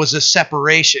veil was a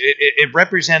separation. It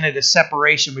represented a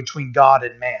separation between God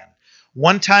and man.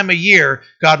 One time a year,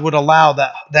 God would allow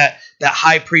that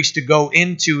high priest to go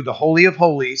into the Holy of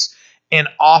Holies and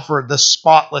offer the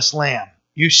spotless lamb.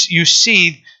 You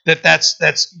see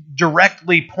that's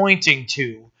directly pointing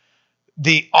to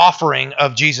the offering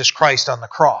of Jesus Christ on the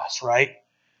cross, right?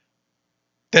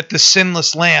 That the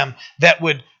sinless lamb that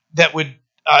would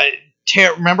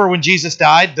tear. Remember when Jesus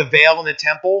died, the veil in the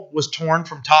temple was torn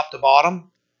from top to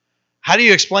bottom? How do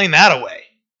you explain that away?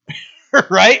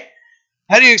 Right?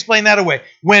 How do you explain that away?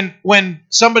 When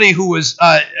somebody who was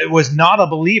not a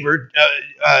believer,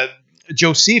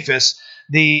 Josephus,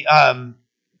 the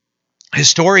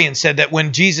historian, said that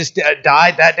when Jesus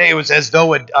died that day, it was as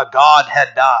though a god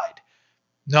had died.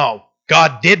 No,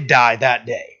 God did die that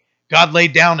day. God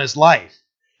laid down his life.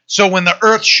 So when the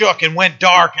earth shook and went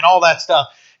dark and all that stuff,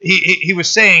 he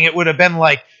was saying it would have been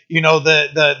like,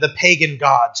 the pagan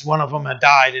gods. One of them had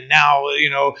died, and now,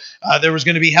 there was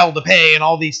going to be hell to pay and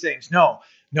all these things. No,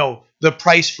 the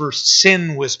price for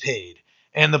sin was paid,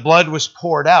 and the blood was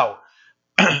poured out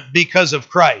because of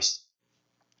Christ.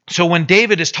 So when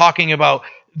David is talking about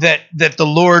that the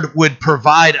Lord would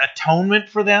provide atonement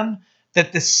for them,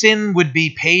 that the sin would be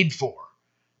paid for,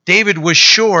 David was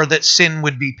sure that sin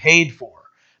would be paid for.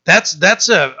 That's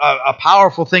a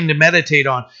powerful thing to meditate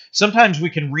on. Sometimes we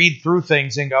can read through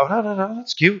things and go, no,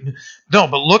 that's cute. No,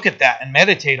 but look at that and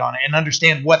meditate on it and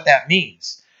understand what that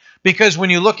means. Because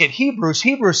when you look at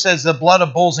Hebrews says the blood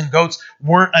of bulls and goats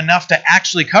weren't enough to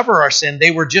actually cover our sin.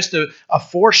 They were just a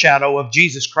foreshadow of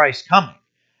Jesus Christ coming.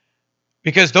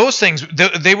 Because those things,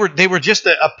 they were just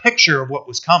a picture of what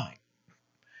was coming.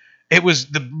 It was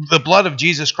the blood of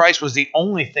Jesus Christ was the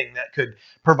only thing that could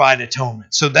provide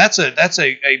atonement. So that's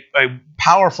a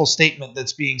powerful statement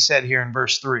that's being said here in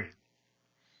verse 3.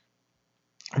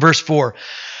 Verse 4,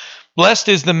 blessed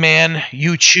is the man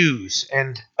you choose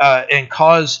and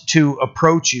cause to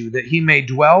approach you, that he may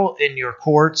dwell in your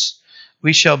courts.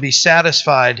 We shall be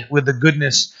satisfied with the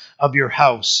goodness of your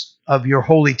house, of your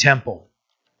holy temple.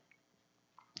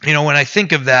 When I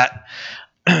think of that,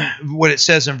 what it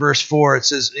says in verse 4, it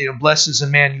says, blessed is the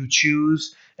man you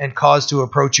choose and cause to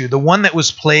approach you. The one that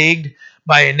was plagued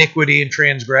by iniquity and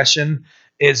transgression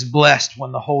is blessed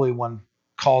when the Holy One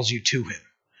calls you to him,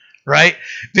 right?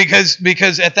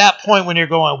 Because at that point when you're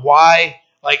going, why?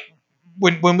 Like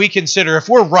when we consider, if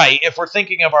we're right, if we're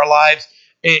thinking of our lives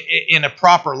in a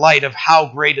proper light of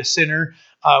how great a sinner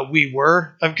we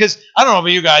were, because I don't know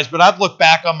about you guys, but I've looked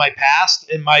back on my past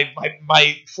and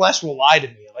my flesh will lie to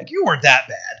me. Like, you weren't that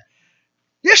bad.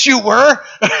 Yes, you were.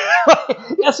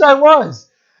 Yes, I was.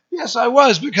 Yes, I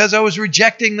was, because I was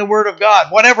rejecting the Word of God.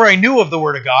 Whatever I knew of the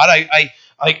Word of God,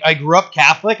 I grew up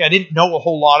Catholic. I didn't know a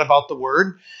whole lot about the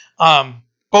Word. But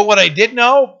what I did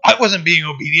know, I wasn't being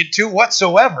obedient to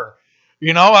whatsoever.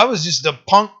 I was just a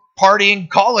punk partying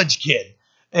college kid.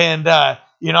 And, I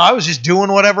was just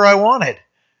doing whatever I wanted.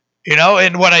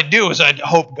 And what I'd do is I'd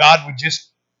hope God would just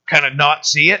kind of not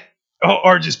see it,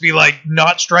 or just be like,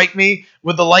 not strike me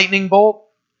with the lightning bolt.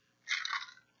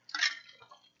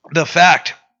 The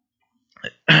fact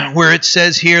where it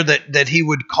says here that he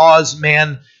would cause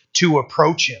man to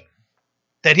approach him,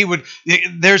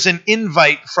 there's an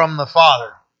invite from the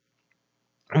Father,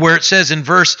 where it says in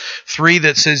verse 3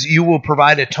 that says, you will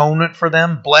provide atonement for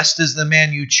them. Blessed is the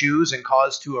man you choose and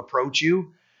cause to approach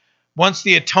you. Once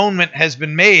the atonement has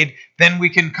been made, then we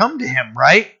can come to him,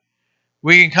 right?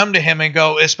 We can come to him and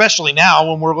go, especially now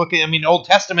when we're looking, Old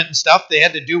Testament and stuff, they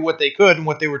had to do what they could and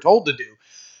what they were told to do.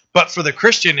 But for the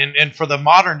Christian and for the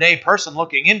modern day person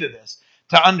looking into this,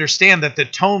 to understand that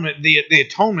the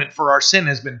atonement for our sin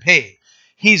has been paid.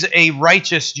 He's a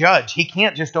righteous judge. He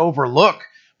can't just overlook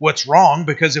what's wrong,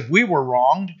 because if we were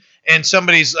wronged and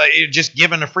somebody's just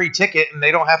given a free ticket and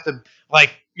they don't have to,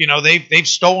 they've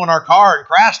stolen our car and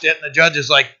crashed it, and the judge is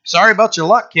like, sorry about your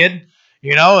luck, kid.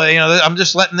 I'm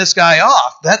just letting this guy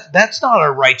off. That's not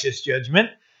a righteous judgment.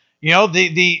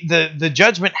 The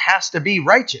judgment has to be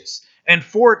righteous. And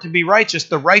for it to be righteous,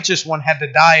 the righteous one had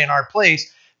to die in our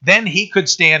place. Then he could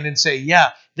stand and say, yeah,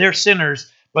 they're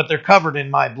sinners, but they're covered in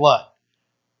my blood.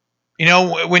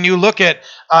 When you look at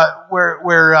where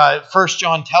 1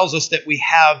 John tells us that we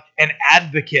have an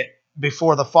advocate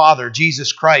before the Father,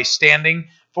 Jesus Christ standing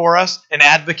for us, an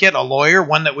advocate, a lawyer,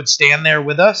 one that would stand there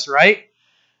with us, right?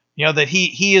 That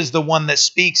he is the one that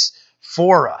speaks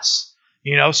for us.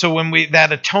 So when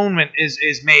that atonement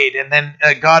is made, and then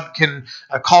God can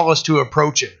call us to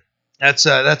approach him. That's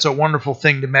a wonderful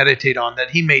thing to meditate on,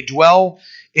 that he may dwell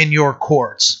in your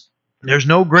courts. There's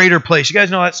no greater place. You guys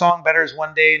know that song, "Better is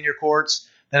one day in your courts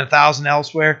than 1,000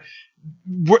 elsewhere."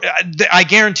 I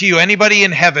guarantee you, anybody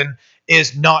in heaven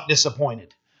is not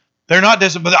disappointed. They're not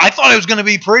disappointed. I thought it was going to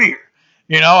be prettier.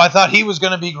 I thought he was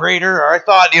going to be greater, or I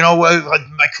thought,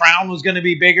 my crown was going to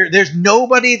be bigger. There's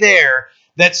nobody there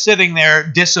that's sitting there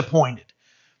disappointed.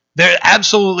 There's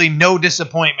absolutely no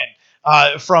disappointment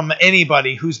from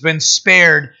anybody who's been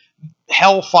spared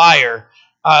hellfire,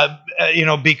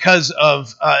 because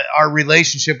of our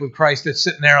relationship with Christ, that's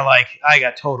sitting there like, I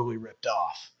got totally ripped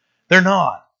off. They're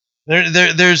not.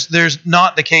 There's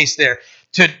not the case there.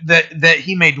 That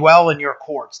he may dwell in your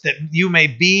courts, that you may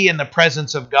be in the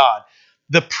presence of God.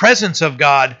 The presence of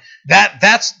God,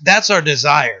 that's our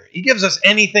desire. He gives us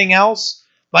anything else.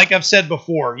 Like I've said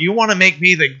before, you want to make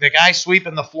me the guy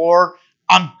sweeping the floor,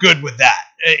 I'm good with that.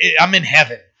 I'm in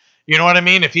heaven. You know what I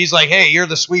mean? If he's like, hey, you're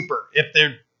the sweeper,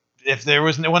 if there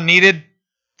was no one needed,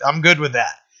 I'm good with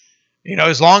that.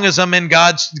 As long as I'm in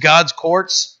God's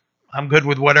courts, I'm good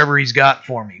with whatever he's got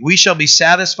for me. We shall be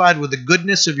satisfied with the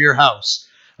goodness of your house,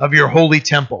 of your holy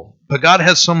temple. But God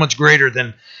has so much greater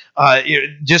than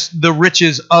just the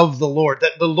riches of the Lord.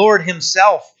 That the Lord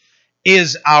himself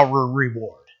is our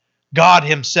reward. God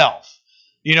himself.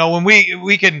 When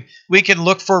we can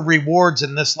look for rewards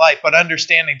in this life, but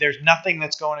understanding there's nothing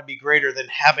that's going to be greater than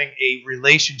having a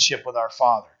relationship with our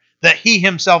Father. That he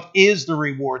himself is the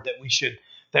reward that we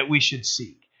should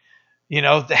seek.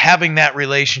 Having that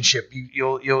relationship.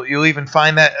 You'll even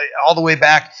find that all the way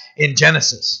back in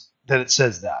Genesis that it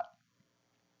says that.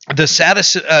 The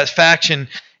satisfaction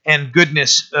and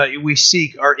goodness we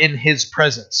seek are in his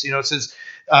presence. It says,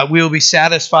 we will be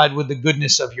satisfied with the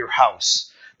goodness of your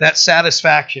house. That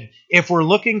satisfaction. If we're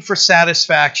looking for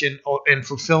satisfaction and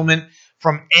fulfillment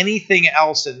from anything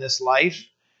else in this life,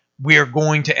 we are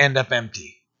going to end up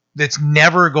empty. That's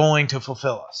never going to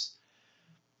fulfill us.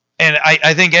 And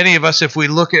I think any of us, if we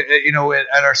look at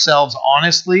ourselves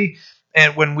honestly,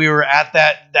 and when we were at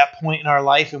that point in our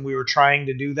life and we were trying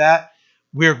to do that,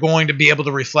 we're going to be able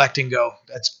to reflect and go,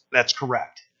 that's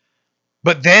correct.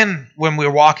 But then when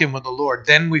we're walking with the Lord,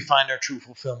 then we find our true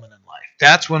fulfillment in life.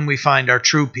 That's when we find our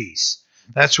true peace.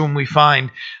 That's when we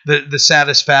find the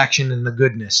satisfaction and the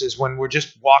goodness, is when we're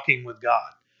just walking with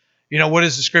God. What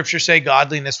does the scripture say?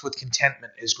 Godliness with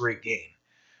contentment is great gain.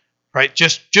 Right?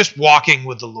 Just walking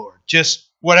with the Lord. Just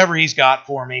whatever he's got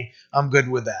for me, I'm good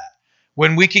with that.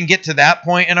 When we can get to that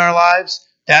point in our lives,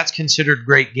 that's considered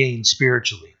great gain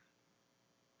spiritually.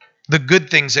 The good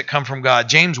things that come from God.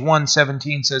 James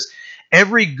 1:17 says,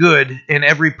 every good and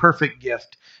every perfect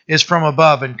gift is from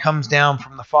above and comes down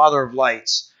from the Father of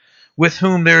lights, with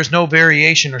whom there is no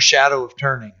variation or shadow of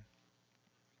turning.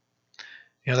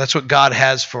 That's what God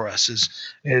has for us,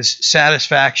 is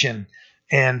satisfaction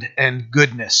and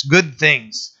goodness, good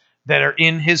things that are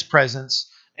in his presence,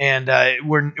 and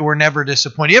we're never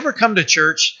disappointed. You ever come to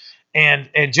church and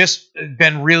just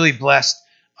been really blessed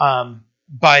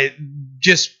by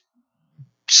just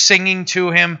singing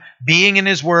to him, being in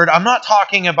his word? I'm not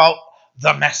talking about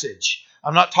the message.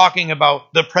 I'm not talking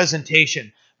about the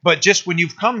presentation, but just when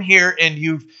you've come here and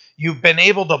you've been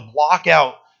able to block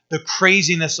out the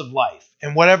craziness of life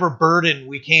and whatever burden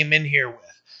we came in here with.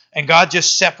 And God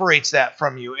just separates that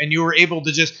from you. And you were able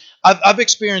to just, I've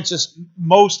experienced this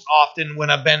most often when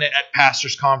I've been at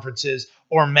pastors' conferences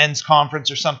or men's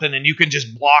conference or something, and you can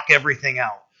just block everything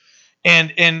out.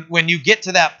 And when you get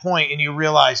to that point and you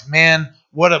realize, man,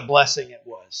 what a blessing it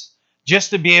was.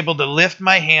 Just to be able to lift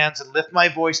my hands and lift my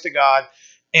voice to God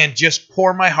and just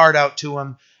pour my heart out to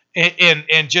him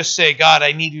and just say, God,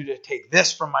 I need you to take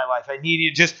this from my life. I need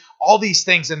you, just all these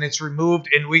things, and it's removed,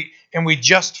 and we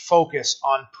just focus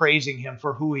on praising him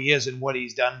for who he is and what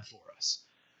he's done for us.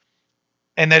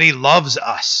 And that he loves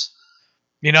us.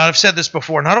 I've said this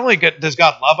before, not only does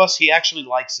God love us, he actually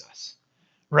likes us.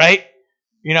 Right?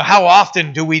 How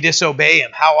often do we disobey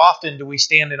him? How often do we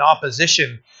stand in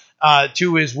opposition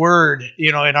to his word,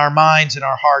 in our minds and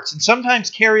our hearts, and sometimes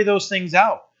carry those things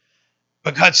out?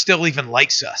 But God still even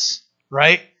likes us,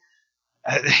 right?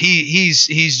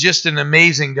 He's just an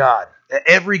amazing God.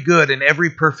 Every good and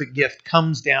every perfect gift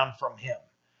comes down from him.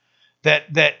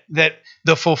 That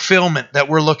the fulfillment that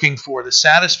we're looking for, the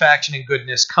satisfaction and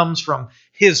goodness, comes from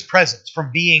his presence,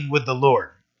 from being with the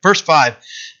Lord. Verse 5,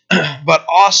 but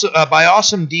also by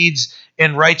awesome deeds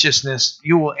and righteousness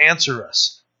you will answer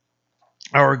us.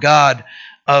 our God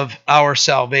of our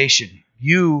salvation.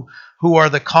 You who are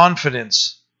the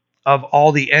confidence of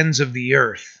all the ends of the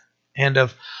earth and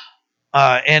of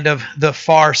the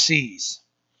far seas.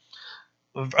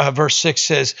 Verse 6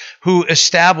 says, who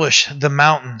established the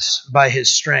mountains by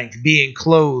his strength, being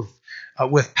clothed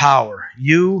with power.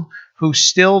 You who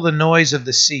still the noise of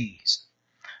the seas,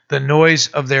 the noise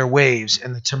of their waves,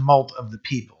 and the tumult of the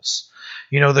peoples.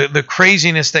 The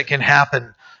craziness that can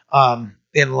happen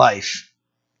in life.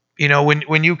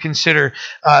 When you consider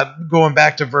going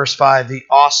back to verse 5, the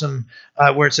awesome,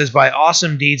 where it says, by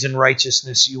awesome deeds and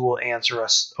righteousness you will answer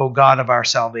us, O God of our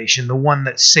salvation, the one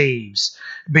that saves.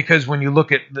 Because when you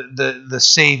look at the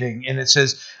saving, and it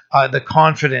says the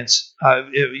confidence,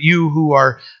 you who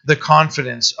are the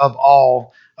confidence of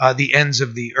all the ends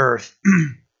of the earth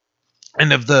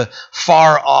and of the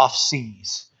far off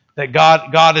seas. That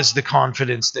God is the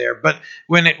confidence there. But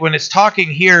when it's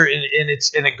talking here and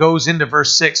it goes into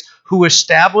verse 6, who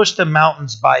established the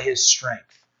mountains by his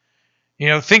strength.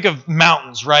 Think of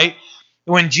mountains, right?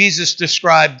 When Jesus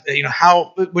described,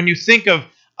 how when you think of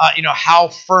how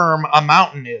firm a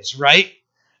mountain is, right?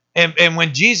 And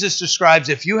when Jesus describes,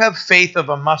 if you have faith of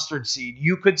a mustard seed,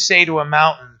 you could say to a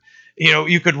mountain,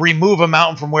 you could remove a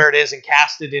mountain from where it is and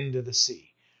cast it into the sea.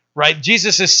 Right?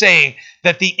 Jesus is saying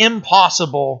that the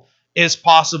impossible is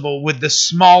possible with the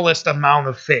smallest amount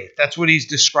of faith. That's what he's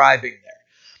describing there.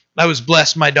 I was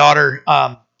blessed. My daughter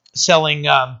selling.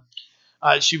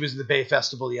 She was at the Bay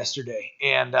Festival yesterday,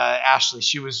 and Ashley.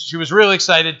 She was really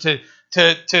excited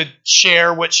to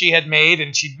share what she had made,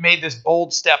 and she made this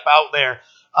bold step out there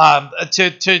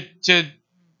to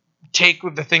take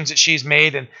the things that she's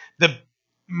made, and the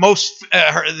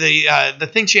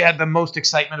thing she had the most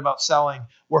excitement about selling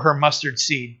were her mustard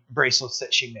seed bracelets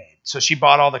that she made. So she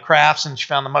bought all the crafts and she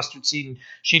found the mustard seed and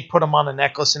she'd put them on a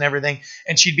necklace and everything.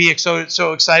 And she'd be so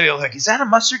excited. I was like, is that a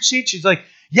mustard seed? She's like,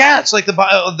 yeah, it's like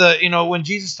the when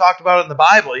Jesus talked about it in the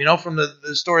Bible, from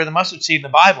the story of the mustard seed in the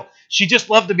Bible. She just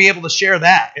loved to be able to share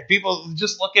that. And people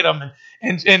just look at them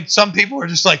and some people are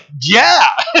just like, yeah,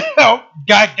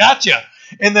 gotcha.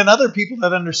 And then other people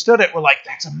that understood it were like,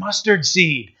 that's a mustard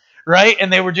seed, right?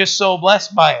 And they were just so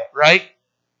blessed by it, right?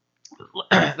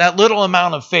 That little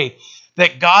amount of faith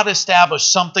that God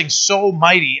established something so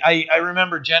mighty. I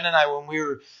remember Jen and I, when we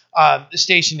were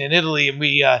stationed in Italy, and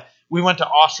we went to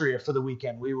Austria for the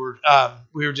weekend. We were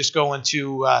just going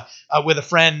to with a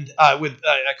friend, with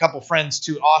a couple friends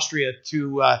to Austria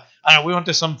to I don't know. We went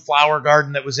to some flower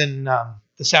garden that was in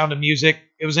The Sound of Music.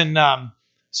 It was in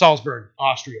Salzburg,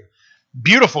 Austria.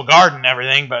 Beautiful garden and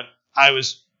everything, but I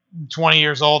was 20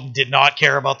 years old and did not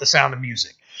care about The Sound of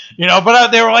Music.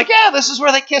 But they were like, yeah, this is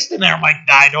where they kissed in there. I'm like,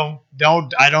 I don't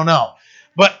know.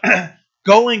 But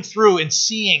going through and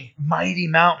seeing mighty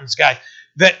mountains, guys,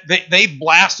 that they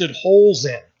blasted holes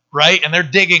in, right? And they're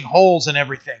digging holes and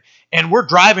everything. And we're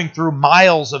driving through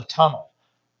miles of tunnel.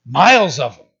 Miles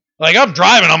of them. Like, I'm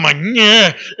driving, I'm like,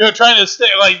 yeah, trying to stay,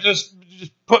 like, just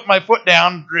put my foot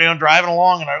down, driving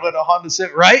along in our little Honda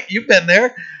Civic, right? You've been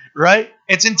there, right?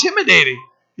 It's intimidating.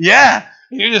 Yeah.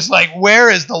 You're just like, where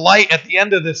is the light at the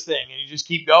end of this thing? And you just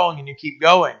keep going and you keep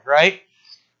going, right?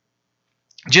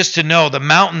 Just to know the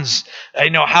mountains,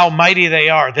 how mighty they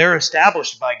are. They're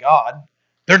established by God.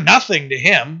 They're nothing to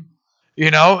him.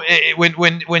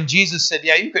 When Jesus said,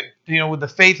 yeah, you could, with the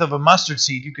faith of a mustard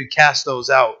seed, you could cast those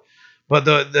out. But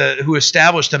the who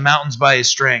established the mountains by his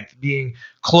strength, being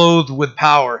clothed with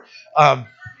power,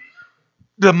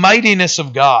 the mightiness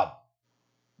of God.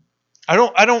 I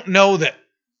don't know that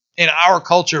in our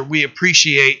culture we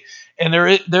appreciate, and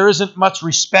there isn't much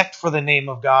respect for the name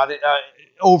of God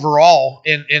overall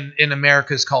in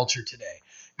America's culture today.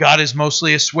 God is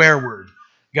mostly a swear word.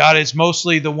 God is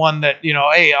mostly the one that,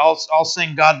 hey, I'll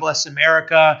sing God Bless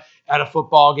America at a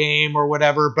football game or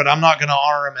whatever, but I'm not going to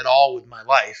honor him at all with my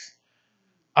life.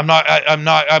 I'm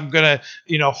going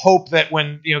to, hope that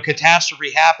when,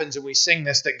 catastrophe happens and we sing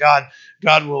this, that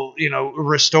God will,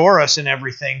 restore us and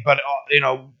everything. But,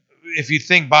 if you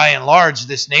think by and large,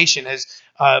 this nation has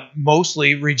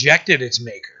mostly rejected its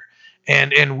maker.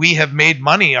 And we have made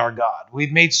money our God.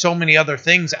 We've made so many other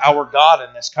things our God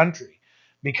in this country.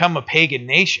 Become a pagan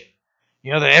nation.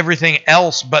 That everything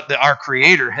else but our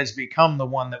Creator has become the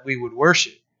one that we would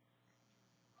worship.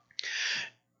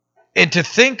 And to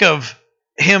think of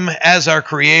him as our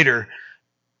Creator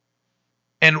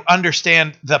and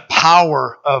understand the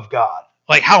power of God,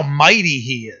 like how mighty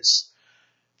he is.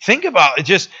 Think about it,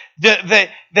 just that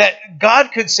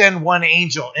God could send one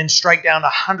angel and strike down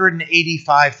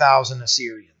 185,000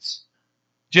 Assyrians.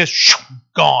 Just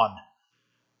gone.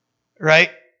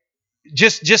 Right?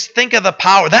 Just think of the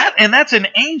power. That's an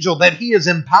angel that he has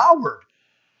empowered.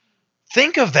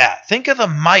 Think of that. Think of the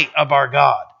might of our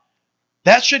God.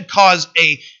 That should cause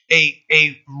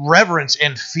a reverence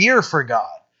and fear for God.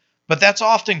 But that's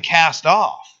often cast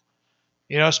off,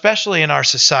 especially in our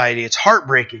society. It's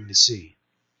heartbreaking to see.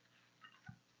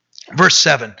 Verse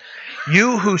 7,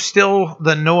 you who still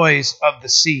the noise of the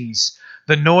seas,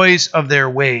 the noise of their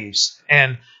waves,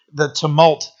 and the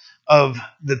tumult of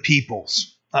the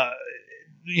peoples.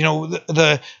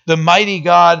 The mighty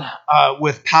God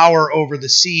with power over the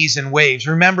seas and waves.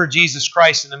 Remember Jesus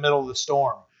Christ in the middle of the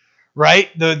storm, right?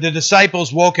 The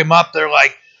disciples woke him up. They're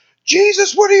like,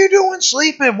 Jesus, what are you doing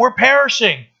sleeping? We're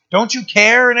perishing. Don't you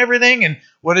care and everything? And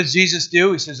what does Jesus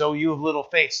do? He says, oh, you of little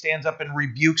faith, stands up and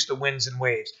rebukes the winds and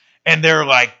waves. And they're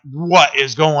like, what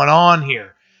is going on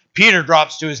here? Peter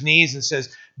drops to his knees and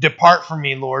says, depart from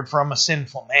me, Lord, for I'm a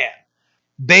sinful man.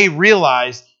 They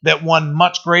realized that one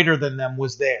much greater than them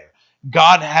was there.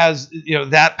 God has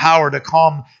that power to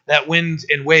calm that wind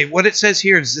and wave. What it says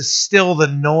here is to still the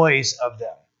noise of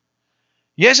them.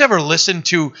 You guys ever listen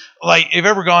to, like, have you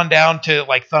ever gone down to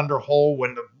like Thunder Hole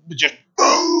when the just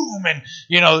boom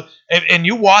and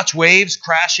you watch waves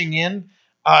crashing in?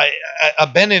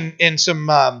 I've been in some.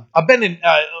 I've been in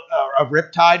a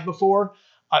riptide before.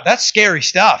 That's scary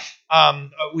stuff.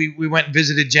 We went and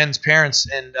visited Jen's parents,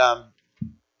 and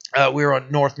we were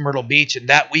on North Myrtle Beach, and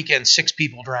that weekend 6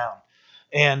 people drowned,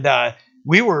 and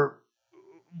we were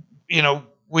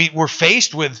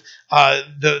faced with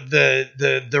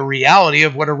the reality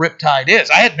of what a riptide is.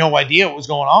 I had no idea what was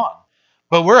going on,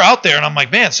 but we're out there, and I'm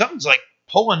like, man, something's like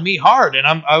pulling me hard, and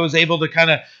I was able to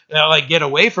kind of get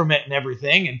away from it and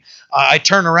everything. And I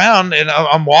turn around, and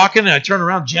I'm walking, and I turn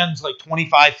around. Jen's like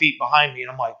 25 feet behind me, and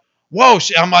I'm like, whoa!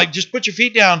 I'm like, just put your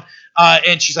feet down,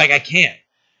 and she's like, I can't.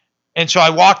 And so I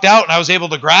walked out, and I was able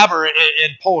to grab her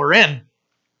and pull her in.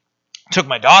 Took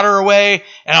my daughter away,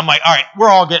 and I'm like, all right, we're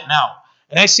all getting out.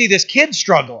 And I see this kid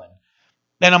struggling.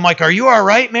 And I'm like, are you all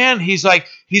right, man? He's like,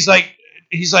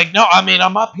 no, I mean,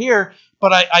 I'm up here,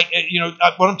 but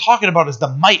what I'm talking about is the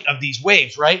might of these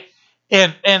waves, right?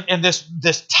 And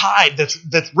this tide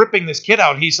that's ripping this kid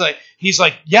out. He's like,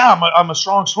 yeah, I'm a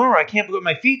strong swimmer. I can't put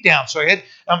my feet down. So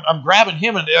I'm grabbing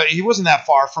him, and he wasn't that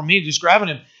far from me, just grabbing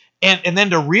him. And then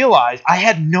to realize I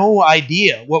had no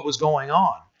idea what was going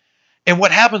on. And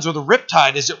what happens with a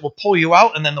riptide is it will pull you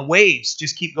out, and then the waves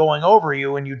just keep going over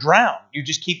you, and you drown. You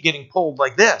just keep getting pulled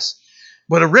like this.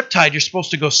 But a riptide, you're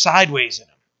supposed to go sideways in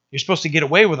them. You're supposed to get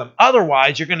away with them.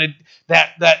 Otherwise, you're going to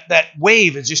that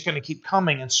wave is just going to keep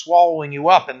coming and swallowing you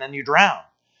up, and then you drown.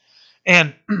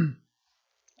 And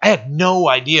I had no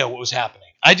idea what was happening.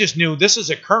 I just knew this is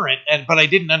a current, but I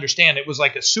didn't understand it was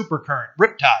like a super current,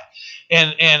 riptide.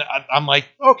 And I'm like,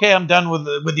 okay, I'm done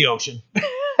with the ocean.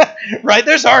 Right?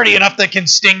 There's already enough that can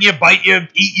sting you, bite you,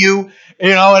 eat you,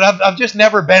 and I've just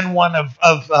never been one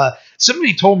of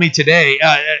somebody told me today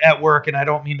at work, and I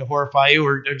don't mean to horrify you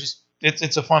or just,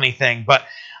 it's a funny thing, but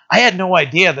I had no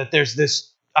idea that there's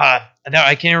this, now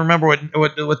I can't remember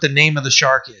what the name of the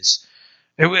shark is.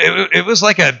 It was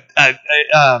like it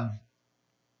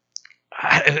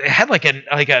had like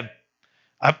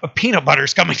a peanut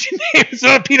butter's coming to name. It's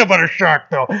not a peanut butter shark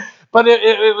though. But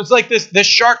it was like this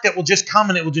shark that will just come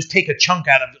and it will just take a chunk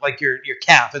out of like your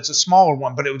calf. It's a smaller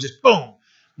one, but it will just boom.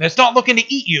 And it's not looking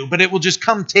to eat you, but it will just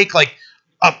come take like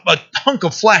a hunk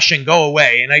of flesh and go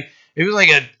away. And it was like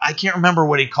I can't remember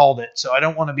what he called it, so I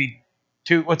don't want to be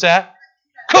too. What's that?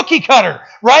 Cookie cutter,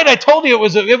 right? I told you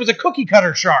it was a cookie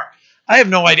cutter shark. I have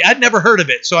no idea. I'd never heard of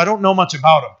it, so I don't know much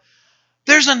about them.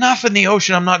 There's enough in the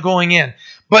ocean. I'm not going in,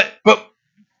 but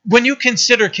when you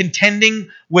consider contending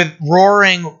with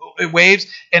roaring waves,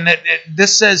 and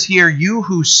this says here, you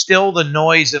who still the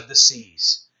noise of the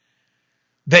seas,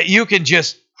 that you can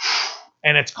just,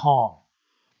 and it's calm.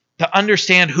 To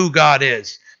understand who God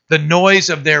is, the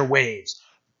noise of their waves,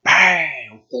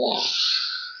 bang, whoosh,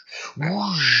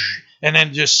 whoosh, and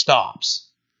then just stops.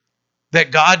 That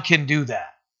God can do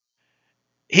that.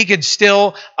 He can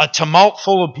still a tumult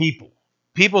full of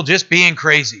people just being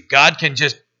crazy. God can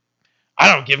just,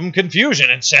 give them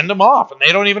confusion and send them off, and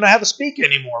they don't even have to speak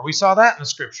anymore. We saw that in the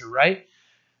scripture, right?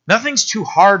 Nothing's too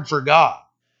hard for God.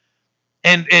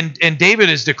 And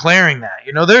David is declaring that.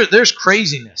 There's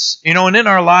craziness. And in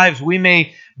our lives, we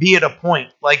may be at a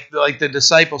point like the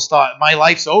disciples thought, my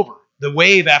life's over. The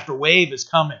wave after wave is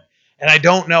coming, and I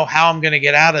don't know how I'm going to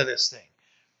get out of this thing.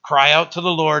 Cry out to the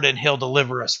Lord, and he'll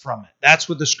deliver us from it. That's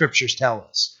what the scriptures tell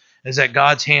us, is that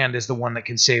God's hand is the one that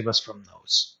can save us from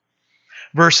those.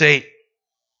 Verse 8,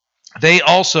 they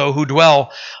also who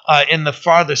dwell in the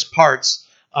farthest parts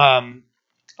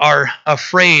are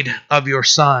afraid of your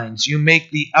signs. You make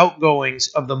the outgoings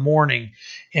of the morning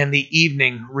and the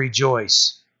evening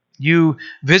rejoice. You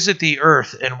visit the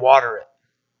earth and water it.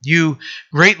 You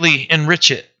greatly enrich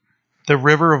it. The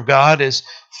river of God is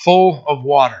full of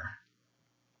water.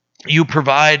 You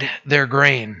provide their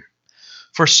grain.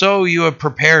 For so you have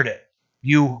prepared it.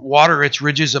 You water its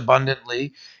ridges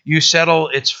abundantly. You settle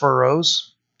its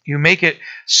furrows. You make it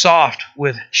soft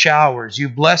with showers. You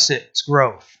bless its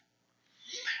growth.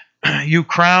 You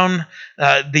crown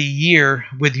the year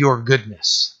with your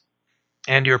goodness,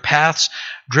 and your paths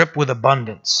drip with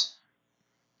abundance.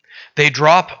 They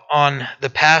drop on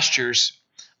the pastures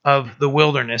of the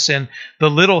wilderness, and the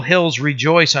little hills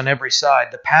rejoice on every side.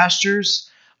 The pastures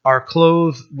are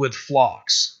clothed with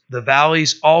flocks. The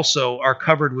valleys also are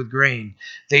covered with grain.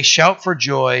 They shout for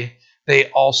joy. They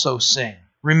also sing.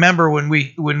 Remember when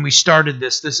we started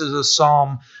this is a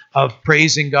psalm of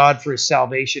praising God for his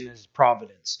salvation and his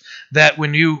providence. That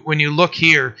when you look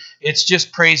here, it's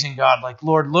just praising God, like,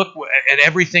 Lord, look at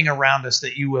everything around us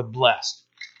that you have blessed.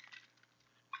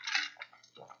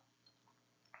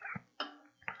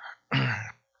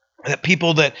 That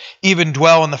people that even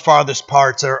dwell in the farthest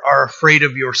parts are afraid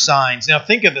of your signs. Now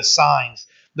think of the signs,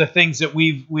 the things that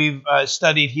we've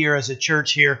studied here as a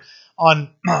church here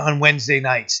on Wednesday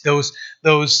nights. Those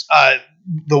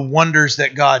the wonders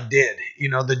that God did.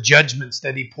 The judgments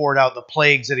that he poured out, the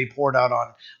plagues that he poured out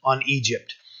on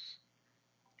Egypt.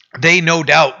 They no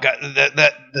doubt got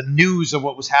that the news of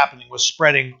what was happening was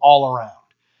spreading all around.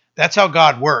 That's how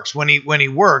God works. When he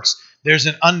works, there's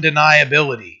an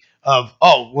undeniability of,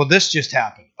 oh, well, this just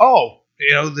happened. Oh,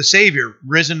 the Savior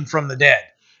risen from the dead.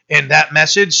 And that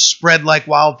message spread like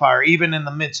wildfire, even in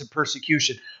the midst of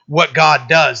persecution. What God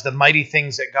does, the mighty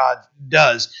things that God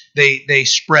does, they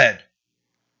spread.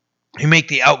 You make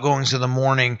the outgoings of the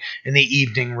morning and the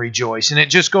evening rejoice. And it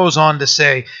just goes on to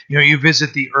say, you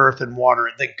visit the earth and water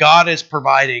it, that God is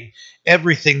providing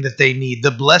everything that they need.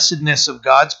 The blessedness of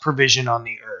God's provision on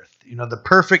the earth, the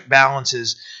perfect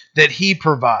balances that he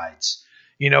provides.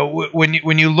 When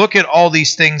you look at all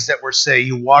these things that we're saying,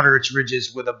 you water its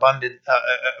ridges with abundant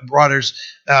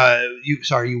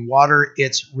you water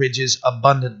its ridges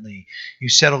abundantly. You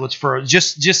settle its furrows.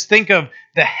 Just think of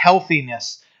the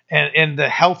healthiness and the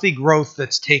healthy growth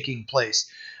that's taking place.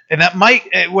 And that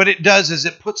what it does is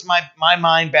it puts my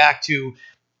mind back to,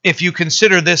 if you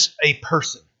consider this a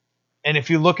person, and if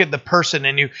you look at the person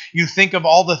and you think of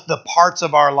all the parts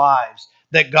of our lives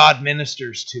that God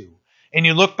ministers to, and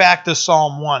you look back to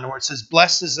Psalm 1 where it says,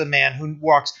 blessed is the man who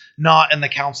walks not in the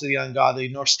counsel of the ungodly,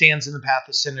 nor stands in the path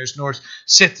of sinners, nor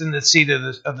sits in the seat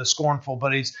of the scornful,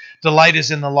 but his delight is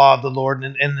in the law of the Lord,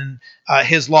 and in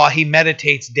his law he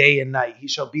meditates day and night. He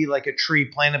shall be like a tree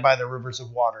planted by the rivers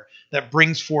of water that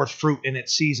brings forth fruit in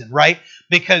its season, right?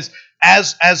 Because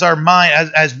as our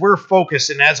mind, as we're focused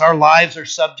and as our lives are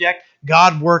subject,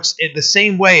 God works in the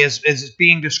same way as is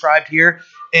being described here.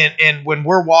 And when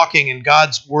we're walking and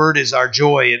God's word is our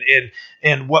joy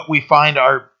and what we find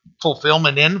our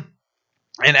fulfillment in,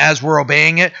 and as we're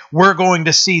obeying it, we're going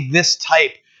to see this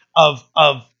type of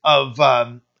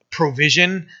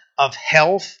provision, of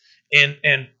health,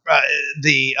 and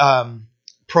the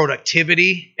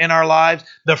productivity in our lives,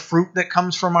 the fruit that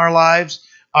comes from our lives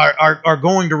are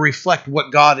going to reflect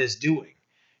what God is doing.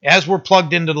 As we're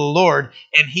plugged into the Lord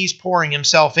and he's pouring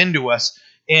himself into us,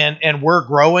 and we're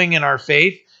growing in our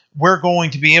faith, we're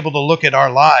going to be able to look at our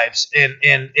lives and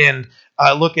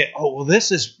look at, oh, well,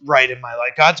 this is right in my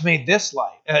life. God's made this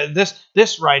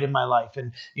this right in my life,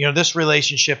 and this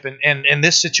relationship and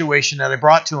this situation that I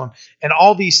brought to him, and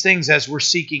all these things. As we're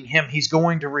seeking him, he's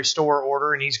going to restore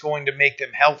order and he's going to make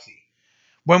them healthy.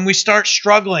 When we start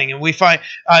struggling and we find,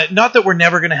 not that we're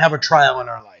never going to have a trial in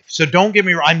our life. So don't get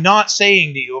me wrong. I'm not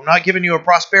saying to you, I'm not giving you a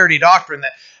prosperity doctrine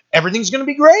that everything's going to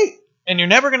be great and you're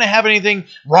never going to have anything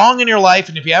wrong in your life.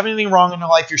 And if you have anything wrong in your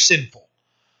life, you're sinful.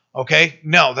 Okay?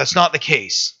 No, that's not the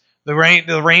case. The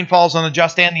rain falls on the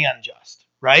just and the unjust,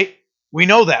 right? We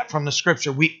know that from the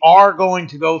scripture. We are going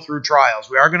to go through trials.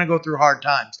 We are going to go through hard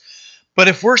times. But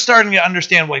if we're starting to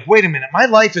understand, like, wait a minute, my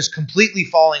life is completely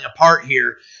falling apart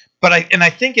here, but I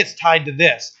think it's tied to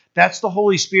this. That's the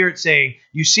Holy Spirit saying,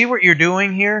 you see what you're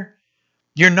doing here?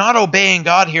 You're not obeying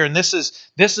God here, and this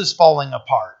is falling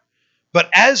apart. But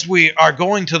as we are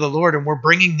going to the Lord and we're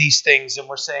bringing these things and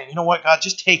we're saying, you know what, God,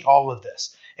 just take all of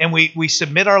this. And we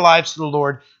submit our lives to the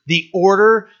Lord, the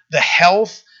order, the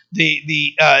health,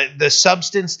 the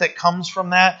substance that comes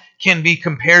from that can be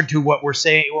compared to what we're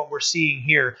seeing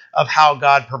here of how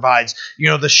God provides.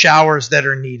 The showers that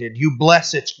are needed. You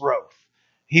bless its growth.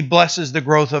 He blesses the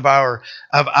growth of our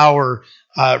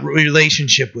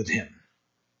relationship with him.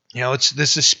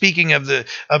 This is speaking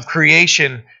of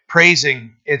creation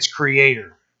praising its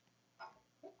creator.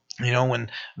 When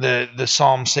the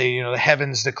Psalms say, the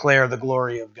heavens declare the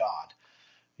glory of God,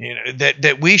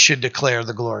 that we should declare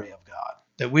the glory of God,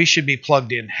 that we should be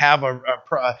plugged in, have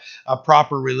a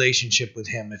proper relationship with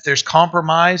him. If there's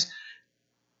compromise,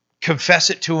 confess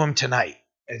it to him tonight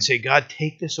and say, God,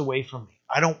 take this away from me.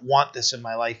 I don't want this in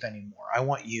my life anymore. I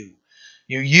want you.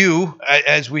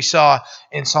 As we saw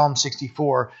in Psalm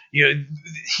 64,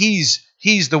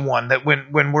 he's the one that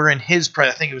when we're in his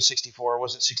presence, I think it was 64, or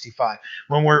was it 65?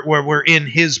 When we're in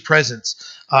his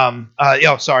presence,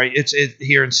 it's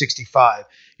here in 65.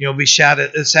 Be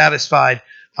satisfied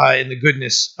in the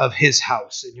goodness of his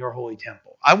house in your holy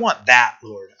temple. I want that,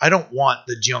 Lord. I don't want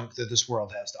the junk that this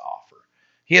world has to offer.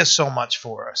 He has so much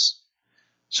for us,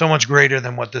 so much greater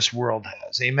than what this world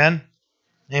has. Amen?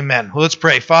 Amen. Well, let's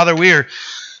pray. Father, we are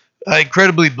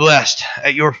incredibly blessed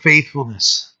at your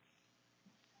faithfulness.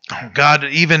 God,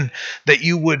 even that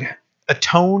you would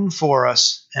atone for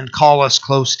us and call us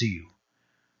close to you.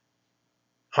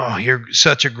 Oh, you're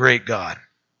such a great God.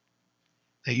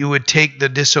 That you would take the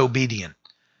disobedient,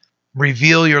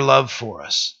 reveal your love for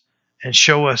us, and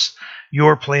show us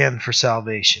your plan for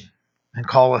salvation, and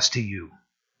call us to you.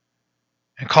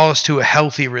 And call us to a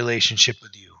healthy relationship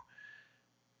with you.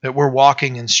 That we're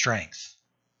walking in strength.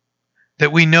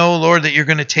 That we know, Lord, that you're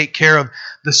going to take care of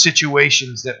the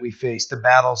situations that we face, the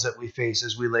battles that we face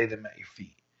as we lay them at your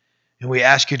feet. And we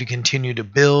ask you to continue to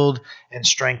build and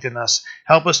strengthen us.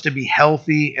 Help us to be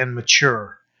healthy and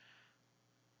mature,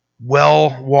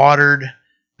 well-watered,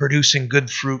 producing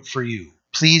good fruit for you,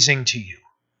 pleasing to you.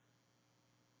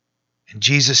 In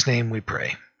Jesus' name we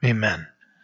pray. Amen.